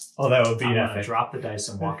headshot. Oh, that would be I'm gonna epic. drop the dice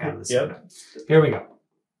and walk out of the Yep. segment. Here we go.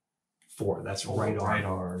 4. That's right arm. Right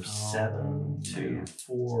arm. Oh, 7, 2, man.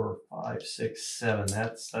 4, 5, 6, 7.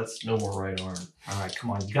 That's no more right arm. All right,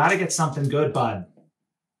 come on. You got to get something good, bud.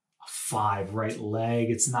 A 5 right leg.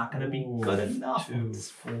 It's not going to be good enough. 2,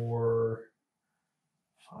 4,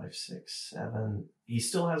 5, 6, 7. He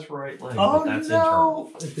still has right leg, Oh but that's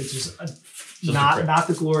no! internal. It's just a not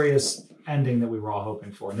the glorious ending that we were all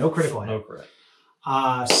hoping for. No critical hit. No crit.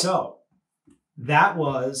 So that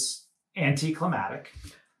was anticlimactic.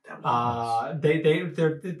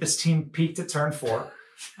 This team peaked at turn 4,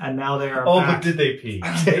 and now they are. Oh, back. but did they peak?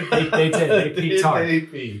 They did. They peaked hard. They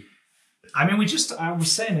peak? I mean, I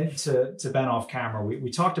was saying it to Ben off camera. We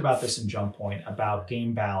talked about this in Jump Point about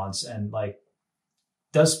game balance and like,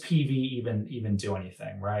 does PV even do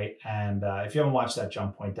anything, right? And if you haven't watched that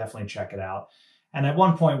Jump Point, definitely check it out. And at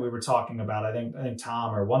one point we were talking about, I think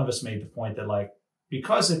Tom or one of us made the point that like,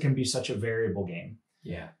 because it can be such a variable game,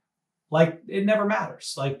 Yeah. like it never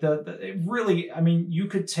matters. Like it really, I mean, you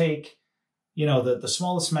could take, the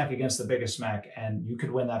smallest mech against the biggest mech, and you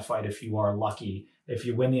could win that fight if you are lucky. If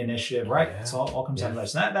you win the initiative, right? Yeah. It's all comes down to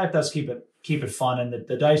dice. And that does keep it fun, and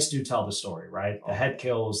the dice do tell the story, right? The head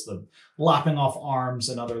kills, the lopping off arms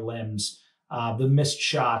and other limbs, the missed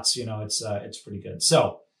shots. It's pretty good.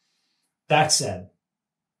 So that said,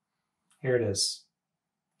 here it is.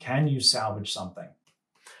 Can you salvage something?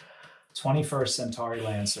 21st Centauri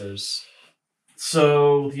Lancers.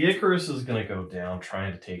 So the Icarus is going to go down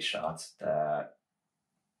trying to take shots at that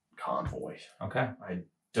convoy. Okay. I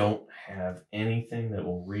don't have anything that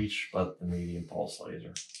will reach but the medium pulse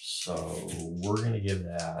laser. So we're going to give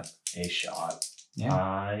that a shot. Yeah.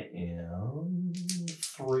 I am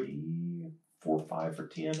 3, 4, 5 for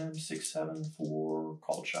TMM, 6, 7 for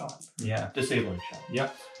called shot. Yeah. Disabling shot.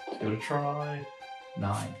 Yep. Give it a try.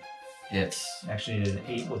 9. It's Actually, you did an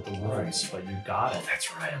 8 with the wolves, but you got it. Oh,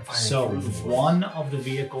 that's right. I'm firing So through the wolves. one of the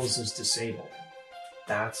vehicles is disabled.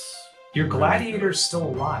 That's Your really gladiator's still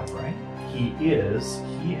alive, right? good. He is.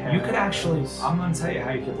 He has. You could actually. I'm going to tell you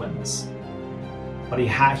how you could win this. But he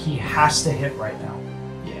has to hit right now.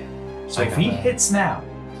 Yeah. So I if got he that. hits now,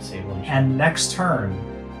 Disabling shot. and next turn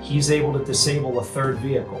he's able to disable a 3rd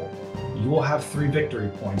vehicle, you will have 3 victory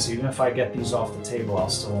points. Even if I get these off the table, I'll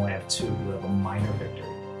still only have 2 with a minor victory.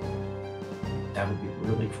 That would be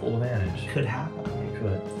really full advantage. Could happen. It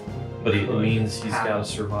could. But it Could means he's happen. got to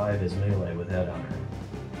survive his melee with that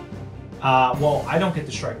on Well, I don't get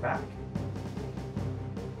to strike back.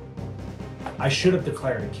 I should have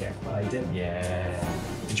declared a kick, but I didn't. Yeah.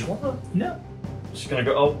 Did you want to? No. Just gonna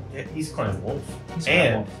go. Oh, yeah, he's Clan Wolf. He's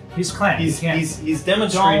And he's clan. he's He can't- he's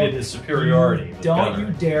demonstrated his superiority. with Don't Gunner.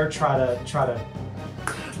 you dare try to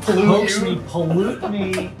Pollute coax you? me, pollute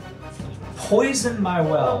me, poison my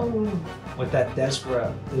well with that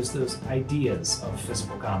desperate, those ideas of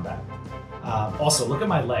physical combat. Also, look at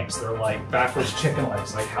my legs. They're like backwards chicken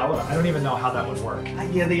legs. Like how, I don't even know how that would work.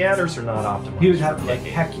 Yeah, the adders are not optimized. He would have like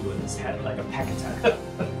Hecu in his head, like a peck attack.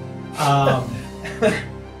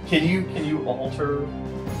 Can you alter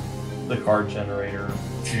the card generator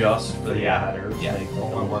just for the adders? Yeah,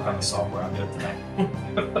 we'll work on the software. I'll do it tonight.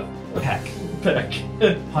 Peck.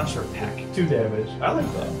 Punch or peck. 2 damage. I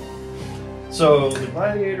like that. So the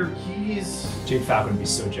gladiator keys. Jade Falcon would be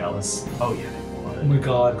so jealous. Oh yeah, they would. Oh my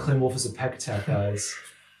god, Clan Wolf is a peck attack, guys.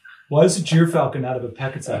 Why is a Jeer Falcon out of a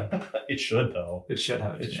peck attack? It should though. It should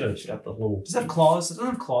have. It should. It's got the little. Does it have claws? It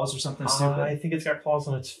doesn't have claws or something stupid. I think it's got claws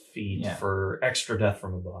on its feet for extra death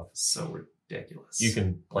from above. So ridiculous. You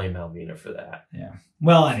can blame Malvina for that. Yeah.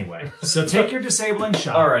 Well, anyway, so take your disabling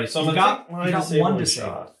shot. Alrighty, so I'm you gonna take my disabling shot.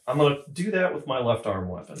 shot. I'm gonna do that with my left arm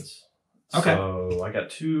weapons. Okay. So I got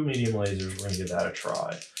 2 medium lasers. We're gonna give that a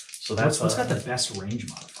try. So that's what's got the best range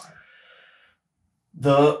modifier?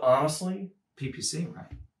 Honestly, PPC,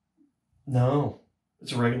 right? No,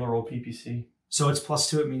 it's a regular old PPC. So it's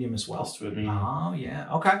 +2 at medium as well. +2 at medium. Oh yeah.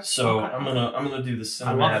 Okay. So okay. I'm gonna do the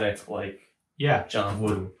cinematic like John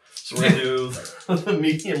Woo. So we're gonna do the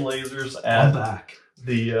medium lasers at I'm back.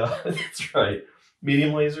 The that's right.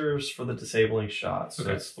 Medium lasers for the disabling shots. So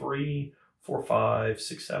it's 3, 4, 5,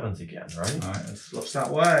 6, 7s again, right? All right, it looks that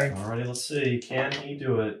way. Alrighty, let's see. Can he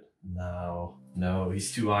do it? No,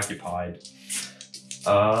 he's too occupied.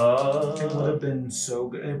 It would have been so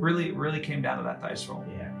good. It really came down to that dice roll.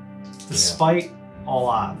 Yeah. Despite all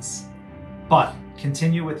odds. But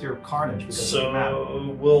continue with your carnage because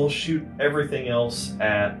so we'll shoot everything else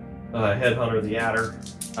at Headhunter the Adder.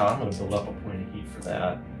 I'm going to build up a point of heat for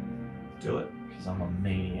that. Do it. Because I'm a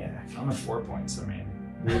maniac. I'm at 4 points. I mean,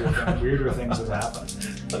 weirder things have happened.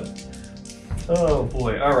 Oh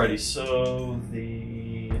boy. Alrighty, so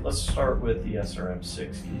let's start with the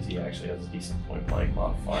SRM-6 because he actually has a decent point blank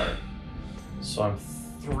modifier. So I'm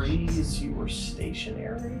 3s, you were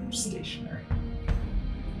stationary? Stationary.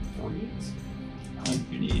 3s?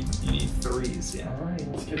 You need 3s, yeah. Alright,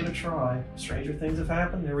 let's give it a try. Stranger things have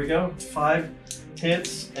happened. There we go. 5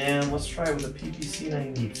 hits, and let's try it with a PPC, and I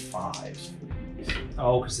need 5s.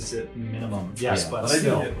 Oh, because it's at minimum. Yes, yeah, but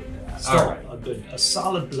still. I do hit with that. Still, right. a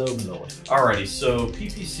solid blow, my lord. Alrighty, so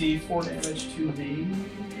PPC 4 damage to the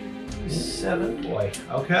 7. Boy,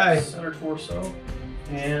 okay. Center torso.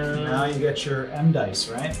 And now you get your M dice,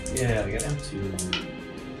 right? Yeah, we got M2.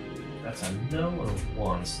 That's a no of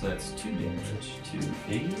 1, so that's 2 damage to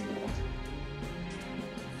the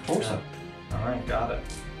torso. Yeah. Alright, got it.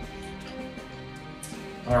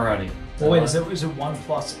 Alrighty. Well, wait, is it 1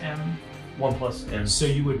 plus M? 1 plus M. So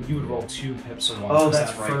you would roll 2 pips of 1. Oh,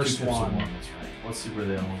 that's right. First 2 pips one. of 1. That's right. Let's see where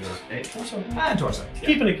they all go. Hey, torso. And torso. Yeah.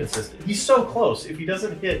 Keeping it consistent. He's so close. If he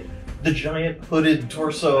doesn't hit the giant hooded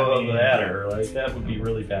torso of the Adder, like that would be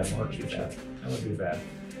really bad marksmanship. That would be bad.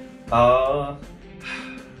 All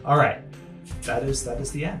right. That is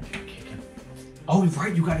the end. Oh,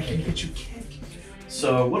 right. You gotta get your kick.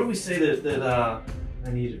 So what do we say that I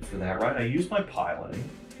needed for that? Right. I used my piloting,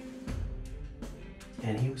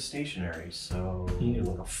 and he was stationary. So you needed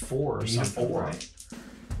like a 4 or something, right?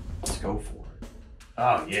 Let's go for it.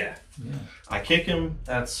 Oh yeah. I kick him.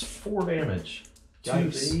 That's 4 damage.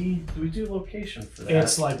 Do we do location for that?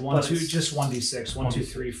 It's like 1, 2, just 1d6. 1, 2,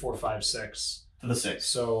 3, 4, 5, 6. To the 6.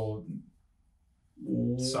 So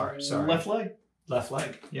sorry. Left leg. Left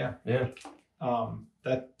leg. Yeah. Yeah.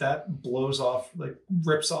 That blows off, like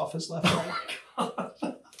rips off his left leg. Oh my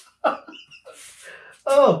god.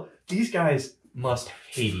 Oh, these guys must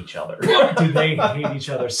hate each other. Dude, they hate each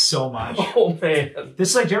other so much. Oh man.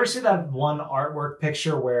 This like, do you ever see that one artwork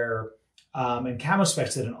picture where and Camo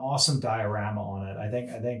Specs did an awesome diorama on it. I think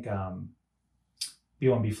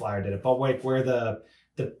B1B Flyer did it. But like where the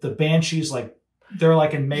Banshees, like they're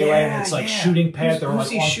like in melee and it's like shooting pad.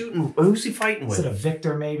 Who's he fighting with? Is it a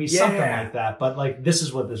Victor maybe? Something like that. But like this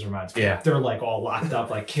is what this reminds me of. They're like all locked up,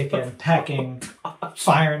 like kicking, pecking,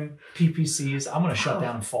 firing PPCs. I'm gonna shut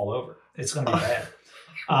down and fall over. It's gonna be bad.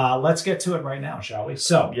 Let's get to it right now, shall we?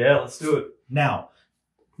 So yeah, let's do it. Now,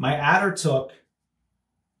 my Adder took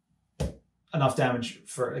enough damage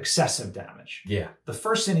for excessive damage. Yeah. The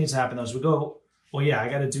first thing needs to happen though is we go, well, yeah, I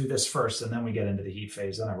got to do this first, and then we get into the heat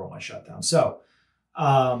phase. Then I roll my shutdown. So,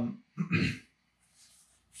 4.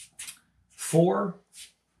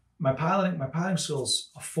 My piloting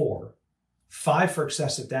skill's a 4. 5 for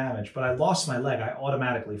excessive damage, but I lost my leg. I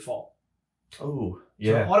automatically fall. Oh,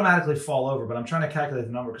 yeah. So I automatically fall over, but I'm trying to calculate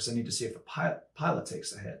the number because I need to see if the pilot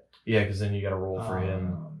takes a hit. Yeah, because then you got to roll for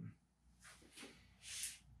him.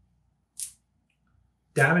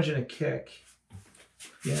 Damage and a kick.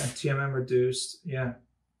 Yeah, TMM reduced. Yeah.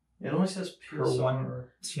 It only says Per 1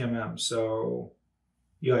 TMM. So,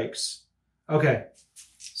 yikes. Okay.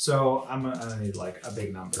 So I'm gonna need like a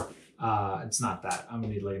big number. It's not that. I'm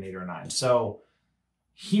gonna need like an 8 or a 9. So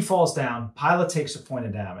he falls down. Pilot takes a point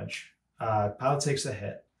of damage. Pilot takes a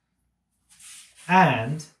hit.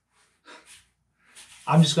 And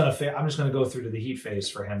I'm just gonna go through to the heat phase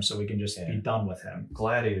for him so we can just be done with him.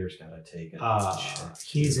 Gladiator's gotta take it.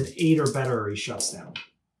 He's an 8 or better, or he shuts down.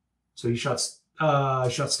 So he shuts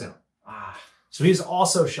down. So he's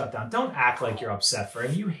also shut down. Don't act like you're upset for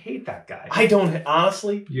him. You hate that guy. I don't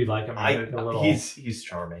honestly. You'd like him a little. He's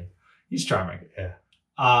charming. He's charming. Yeah.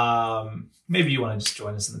 Maybe you want to just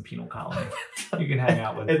join us in the penal colony. You can hang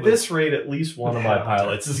out with. At this rate, at least one of my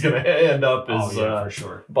pilots is going to end up as for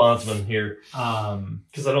sure bondsman here.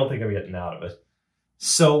 Because I don't think I'm getting out of it.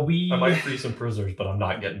 So I might free some prisoners, but I'm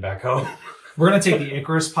not getting back home. We're gonna take the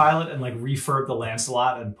Icarus pilot and like refurb the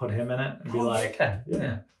Lancelot and put him in it and be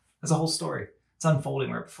yeah. That's a whole story. It's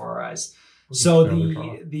unfolding right before our eyes. So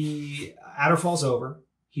the adder falls over.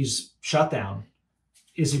 He's shut down.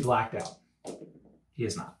 Is he blacked out? He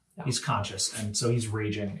is not. No. He's conscious, and so he's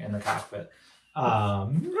raging in the cockpit.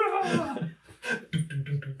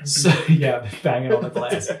 So yeah, banging on the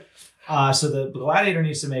glass. So the Gladiator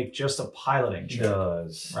needs to make just a piloting check. He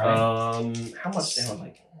does. Right? How much damage?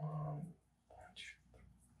 Like,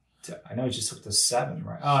 I know he just took the 7,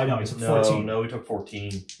 right? Oh, I know he took 14. No, he took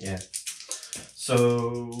 14. Yeah.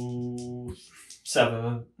 So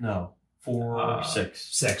 7. No, 4, 6.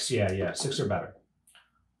 6. Yeah. 6 or better.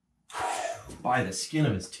 By the skin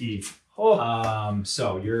of his teeth. Oh.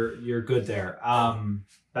 So you're good there.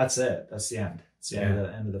 That's it. That's the end. It's the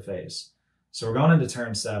end of the phase. So we're going into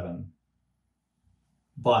turn 7,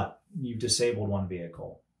 but you've disabled one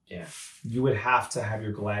vehicle. Yeah. You would have to have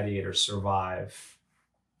your Gladiator survive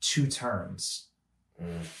 2 turns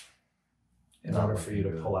in order for you to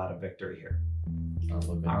pull out a victory here.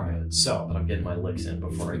 All right. So, but I'm getting my licks in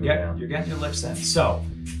before I go down. You're getting your licks in. So,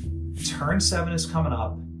 turn 7 is coming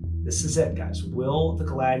up. This is it, guys. Will the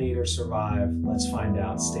Gladiator survive? Let's find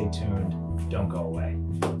out. Stay tuned. Don't go away.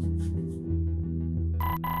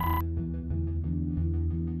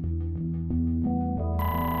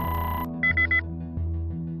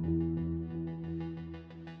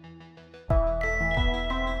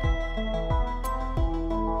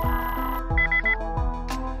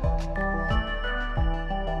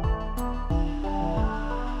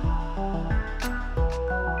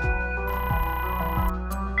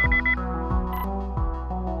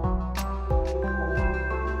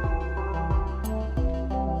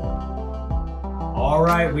 All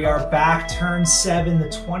right, we are back. Turn 7. The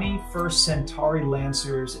 21st Centauri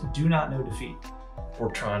Lancers do not know defeat.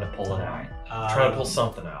 We're trying to pull it out. Trying to pull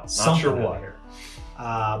something out. Not sure what here.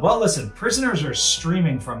 Well, listen, prisoners are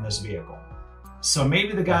streaming from this vehicle. So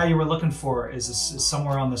maybe the guy you were looking for is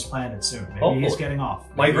somewhere on this planet soon. Maybe he's getting off.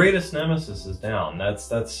 My greatest nemesis is down.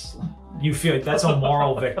 That's you feel like that's a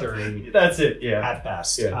moral victory. That's it, yeah. At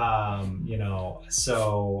best. Yeah. You know,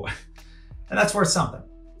 so and that's worth something.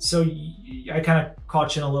 So I kind of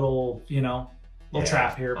caught you in a little,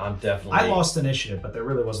 trap here. I'm definitely. I lost initiative, but there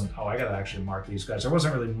really wasn't. Oh, I got to actually mark these guys. There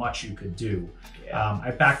wasn't really much you could do. Yeah. I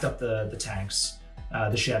backed up the tanks,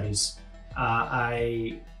 the Chevys.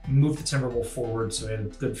 I moved the Timberwolf forward so we had a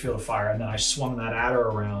good field of fire, and then I swung that adder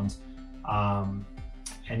around.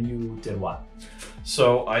 And you did what?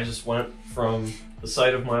 So I just went from the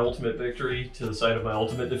site of my ultimate victory to the site of my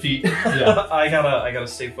ultimate defeat. Yeah. I gotta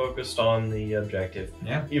stay focused on the objective.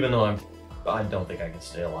 Yeah. Even though I don't think I can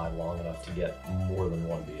stay alive long enough to get more than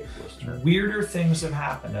one vehicle this turn. Weirder things have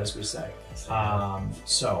happened, as we say.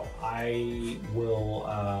 So I will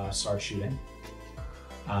start shooting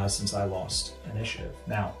since I lost initiative.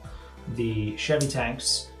 Now, the Chevy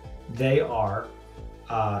tanks, they are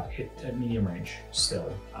at medium range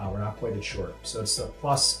still. We're not quite at short. So it's a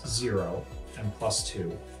 +0 and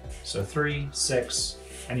 +2. So 3, 6,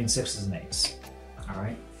 I need 6s and 8s. All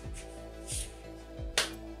right.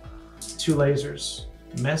 2 lasers,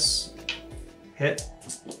 miss, hit,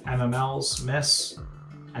 MMLs, miss,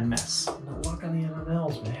 and miss. No luck on the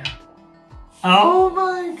MMLs, man. Oh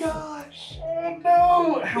my gosh. Oh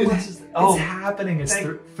no. How much is that? It's happening. It's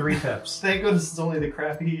 3 pips. Thank goodness it's only the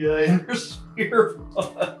crappy intersphere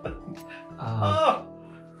one.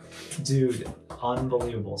 Dude,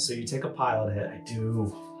 unbelievable. So you take a pilot hit. I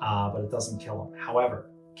do. But it doesn't kill him. However,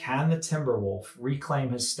 can the Timberwolf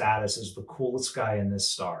reclaim his status as the coolest guy in this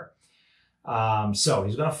star? So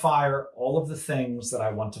he's going to fire all of the things that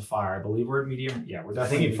I want to fire. I believe we're at medium. Yeah, we're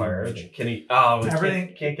definitely. I think he fire everything. Can he? Oh,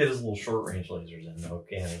 everything. Can't get his little short range lasers in though,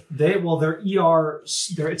 can he? They're ER.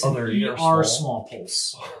 It's an ER small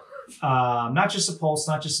pulse. Not just a pulse,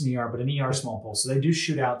 not just an ER, but an ER small pulse. So they do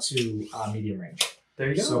shoot out to medium range. There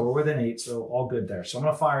you go. So we're within 8, so all good there. So I'm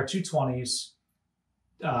going to fire 2 20s,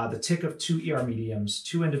 the tick of 2 ER mediums,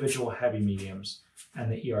 2 individual heavy mediums,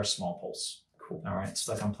 and the ER small pulse. Cool. All right, it's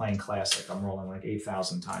like I'm playing classic. I'm rolling like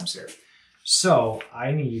 8,000 times here. So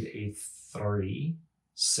I need a 3,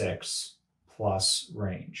 6 plus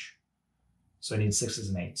range. So I need 6s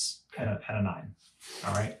and 8s and a 9.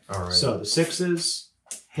 All right. All right. So the 6s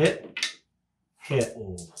hit.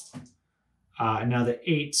 And now the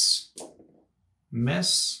 8s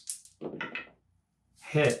miss,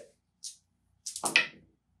 hit,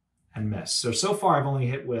 and miss. So far I've only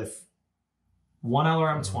hit with 1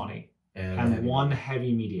 LRM 20 and 1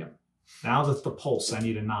 heavy medium. Now that's the pulse. I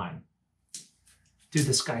need a 9. Dude,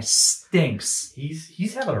 this guy stinks.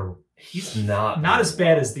 He's not as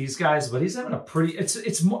bad as these guys, but he's having a pretty.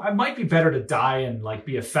 It might be better to die and like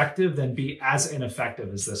be effective than be as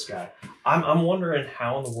ineffective as this guy. I'm wondering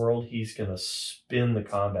how in the world he's gonna spin the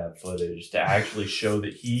combat footage to actually show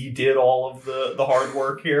that he did all of the hard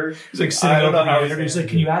work here. He's like sitting over the editor. He's like,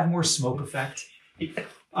 "Can you add more smoke effect?"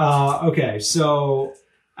 Okay, so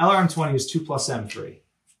LRM 20 is 2 plus M3.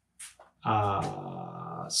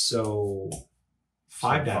 So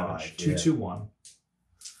 5 damage, 2, 2, 1.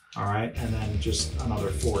 All right, and then just another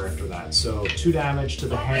 4 after that. So 2 damage to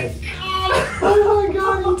the head. Oh my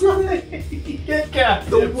god, he did it! He hit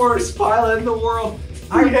captain. The worst pilot in the world.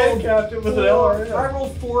 I rolled captain with an LRM. I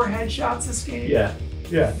rolled 4 headshots this game. Yeah.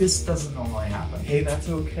 This doesn't normally happen. Hey, that's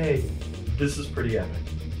okay. This is pretty epic.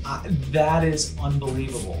 That is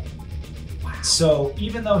unbelievable. Wow. So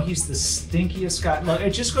even though he's the stinkiest guy, look, it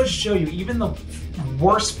just goes to show you, even the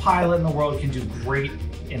worst pilot in the world can do great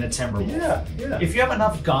in a Timberwolf. Yeah. If you have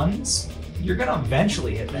enough guns, you're gonna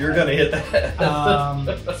eventually hit that. You're gonna hit that.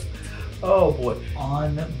 Oh boy.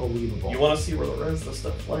 Unbelievable. You want to see where the rest of the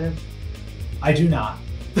stuff lands? I do not.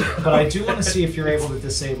 But I do want to see if you're able to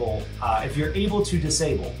disable,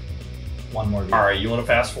 one more vehicle. All right, you want to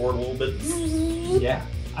fast forward a little bit? Yeah.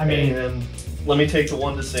 I mean, and let me take the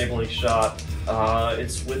 1 disabling shot.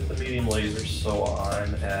 It's with the medium laser, so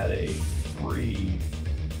I'm at a 3,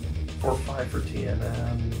 4, 5 for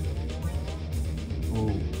TNM.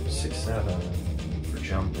 Ooh, 6, 7 for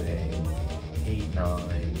jumping. 8,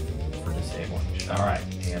 9 for disabling shot. All right.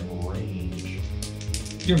 And range.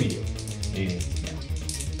 You're medium. Medium.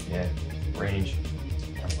 Yeah. Range.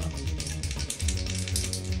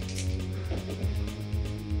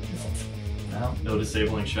 No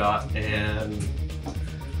disabling shot, and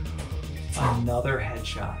another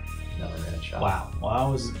headshot. Wow.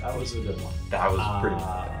 Well, that was a good one. That was pretty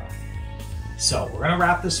good. So we're gonna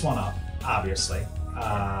wrap this one up, obviously.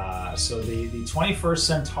 So the 21st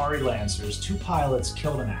Centauri Lancers, 2 pilots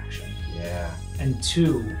killed in action. Yeah. And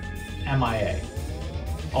 2 MIA.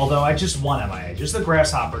 Although I just 1 MIA, just the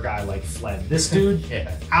grasshopper guy like fled. This dude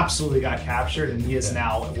absolutely got captured, and he is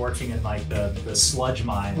now working in like the sludge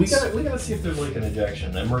mines. We gotta see if there's like an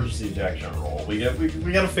emergency ejection roll. We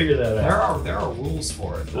gotta figure that out. There are rules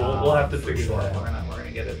for it. We'll have to figure that out. We're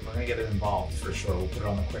gonna get it involved for sure. We'll put it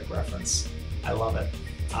on the quick reference. I love it.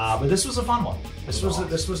 But this was a fun one. This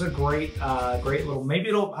was a great little. Maybe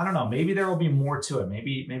I don't know. Maybe there will be more to it.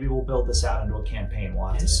 Maybe we'll build this out into a campaign. We'll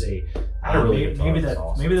have to see. Maybe the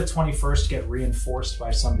 21st get reinforced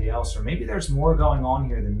by somebody else, or maybe there's more going on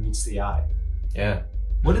here than meets the eye. Yeah.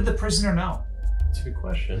 What did the prisoner know? That's a good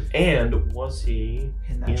question. And was he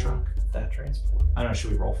in that truck? That transport? I don't know.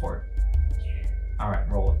 Should we roll for it? Yeah. All right,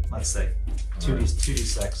 roll it. Let's see.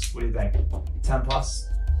 2d6. What do you think? 10 plus?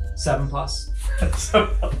 7 plus?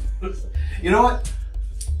 You know what?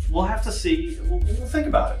 We'll have to see. We'll think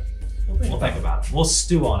about it. We'll think about it. We'll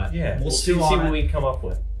stew on it. Yeah, we'll see what we can come up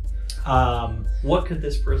with. What could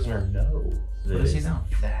this prisoner know? What does he know?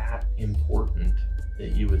 That important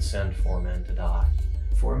that you would send 4 men to die.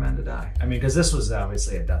 4 men to die. I mean, because this was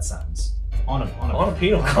obviously a death sentence on a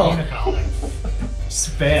penal colony. It's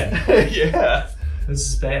bad. Yeah. This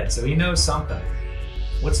is bad. So he knows something.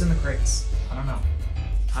 What's in the crates? I don't know.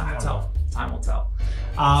 Time will tell. Time will tell.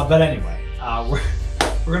 But anyway,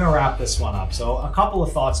 we're gonna wrap this one up. So a couple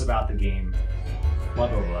of thoughts about the game.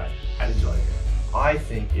 Blood Override. How did you like it? I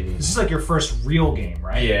think it is. This is like your first real game,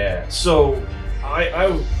 right? Yeah. So I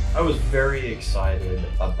was very excited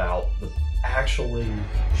about actually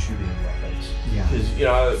shooting weapons. Yeah. Because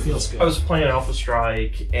it feels good. I was playing Alpha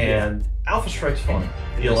Strike, and Alpha Strike's fun.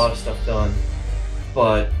 You get a lot of stuff done,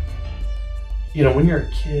 but you know, when you're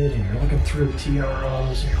a kid and you're looking through the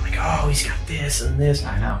TROs and you're like, oh, he's got this and this.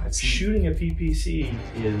 I know. It's shooting a PPC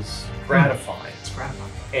is gratifying. It's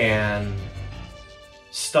gratifying. And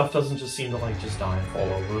stuff doesn't just seem to like just die and fall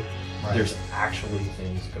over. Right. There's actually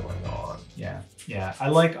things going on. Yeah, yeah. I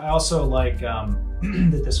also like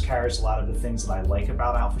that this carries a lot of the things that I like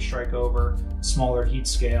about Alpha Strike Over. Smaller heat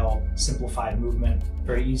scale, simplified movement,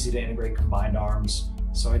 very easy to integrate combined arms.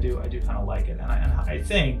 So I do kind of like it, and I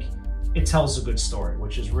think it tells a good story,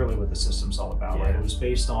 which is really what the system's all about, right? It was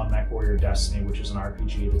based on MechWarrior Destiny, which is an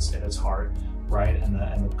RPG at its heart, right? And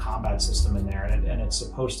the combat system in there, and it's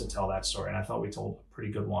supposed to tell that story. And I thought we told a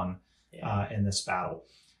pretty good one in this battle.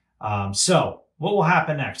 So what will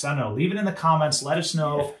happen next? I don't know. Leave it in the comments. Let us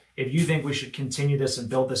know if you think we should continue this and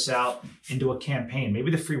build this out into a campaign.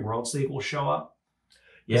 Maybe the Free Worlds League will show up.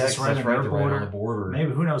 Yeah, it's right on the border.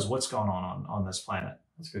 Maybe, who knows what's going on this planet.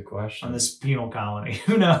 That's a good question. On this penal colony.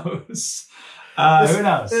 Who knows? Who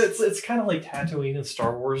knows? It's kind of like Tatooine in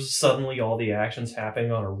Star Wars. Suddenly all the action's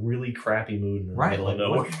happening on a really crappy moon in the middle of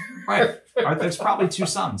nowhere. Right. There's probably two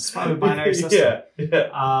suns. It's probably a binary system.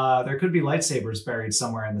 Yeah. There could be lightsabers buried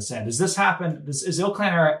somewhere in the sand. Does this happen? Is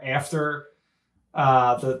ilClan era after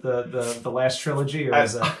the last trilogy, or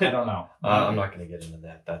is it? I don't know. I'm not going to get into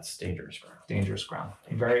that. That's dangerous ground. Dangerous ground.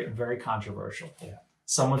 Very, very controversial. Yeah.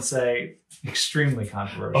 Some would say extremely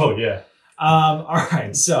controversial. Oh yeah. All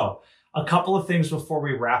right. So a couple of things before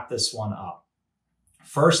we wrap this one up.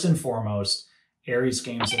 First and foremost, Ares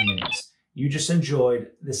Games and Minis. You just enjoyed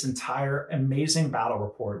this entire amazing battle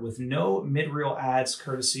report with no mid-reel ads,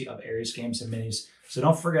 courtesy of Ares Games and Minis. So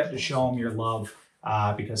don't forget to show him your love,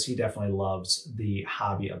 because he definitely loves the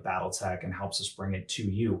hobby of BattleTech and helps us bring it to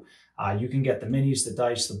you. You can get the minis, the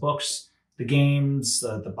dice, the books, the games,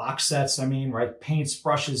 the box sets, right? Paints,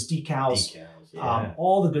 brushes, decals,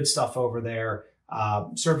 all the good stuff over there.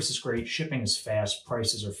 Service is great. Shipping is fast.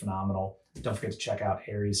 Prices are phenomenal. Don't forget to check out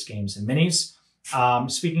Ares Games and Minis.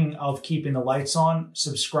 Speaking of keeping the lights on,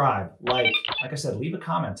 subscribe, like I said, leave a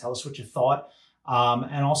comment. Tell us what you thought.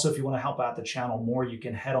 And also, if you want to help out the channel more, you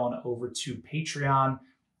can head on over to Patreon.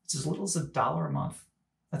 It's as little as $1 a month.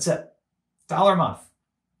 That's it. $1 a month.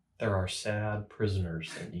 There are sad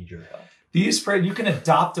prisoners that need your help. You can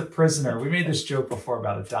adopt a prisoner. We made this joke before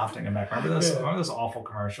about adopting a mech. Remember those awful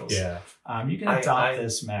commercials? Yeah. You can adopt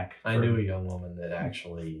this mech. I knew a young woman that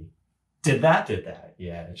actually did that.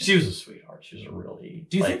 Yeah. She was a sweetheart. She was a really.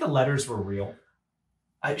 Do you think the letters were real?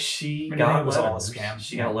 She got letters. All a scam.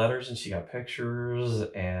 She got letters and she got pictures,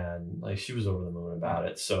 and she was over the moon about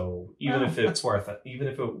it. So even if it's worth it, even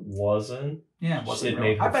if it wasn't, it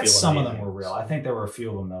made her I bet feel some amazing. of them were real. I think there were a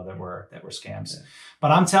few of them though that were scams. Yeah.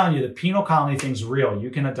 But I'm telling you, the penal colony thing's real.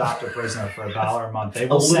 You can adopt a prisoner for $1 a month. They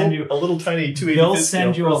will send you a little tiny 280. They'll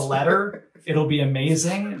send you a letter. It'll be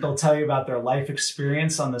amazing. They'll tell you about their life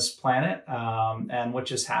experience on this planet, and what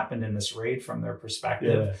just happened in this raid from their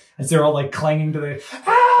perspective. As they're all clinging to the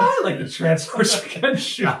the transports are getting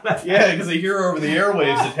shot at. Yeah, because they hear over the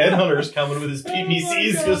airwaves that Headhunter's coming with his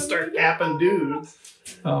PPCs to start capping dudes.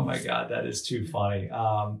 Oh my God, that is too funny.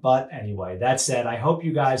 But anyway, that said, I hope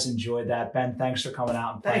you guys enjoyed that. Ben, thanks for coming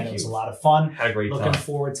out and playing. It was a lot of fun. Had a great time. Looking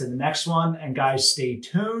forward to the next one. And guys, stay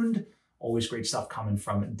tuned. Always great stuff coming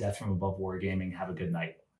from Death from Above Wargaming. Have a good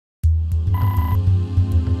night.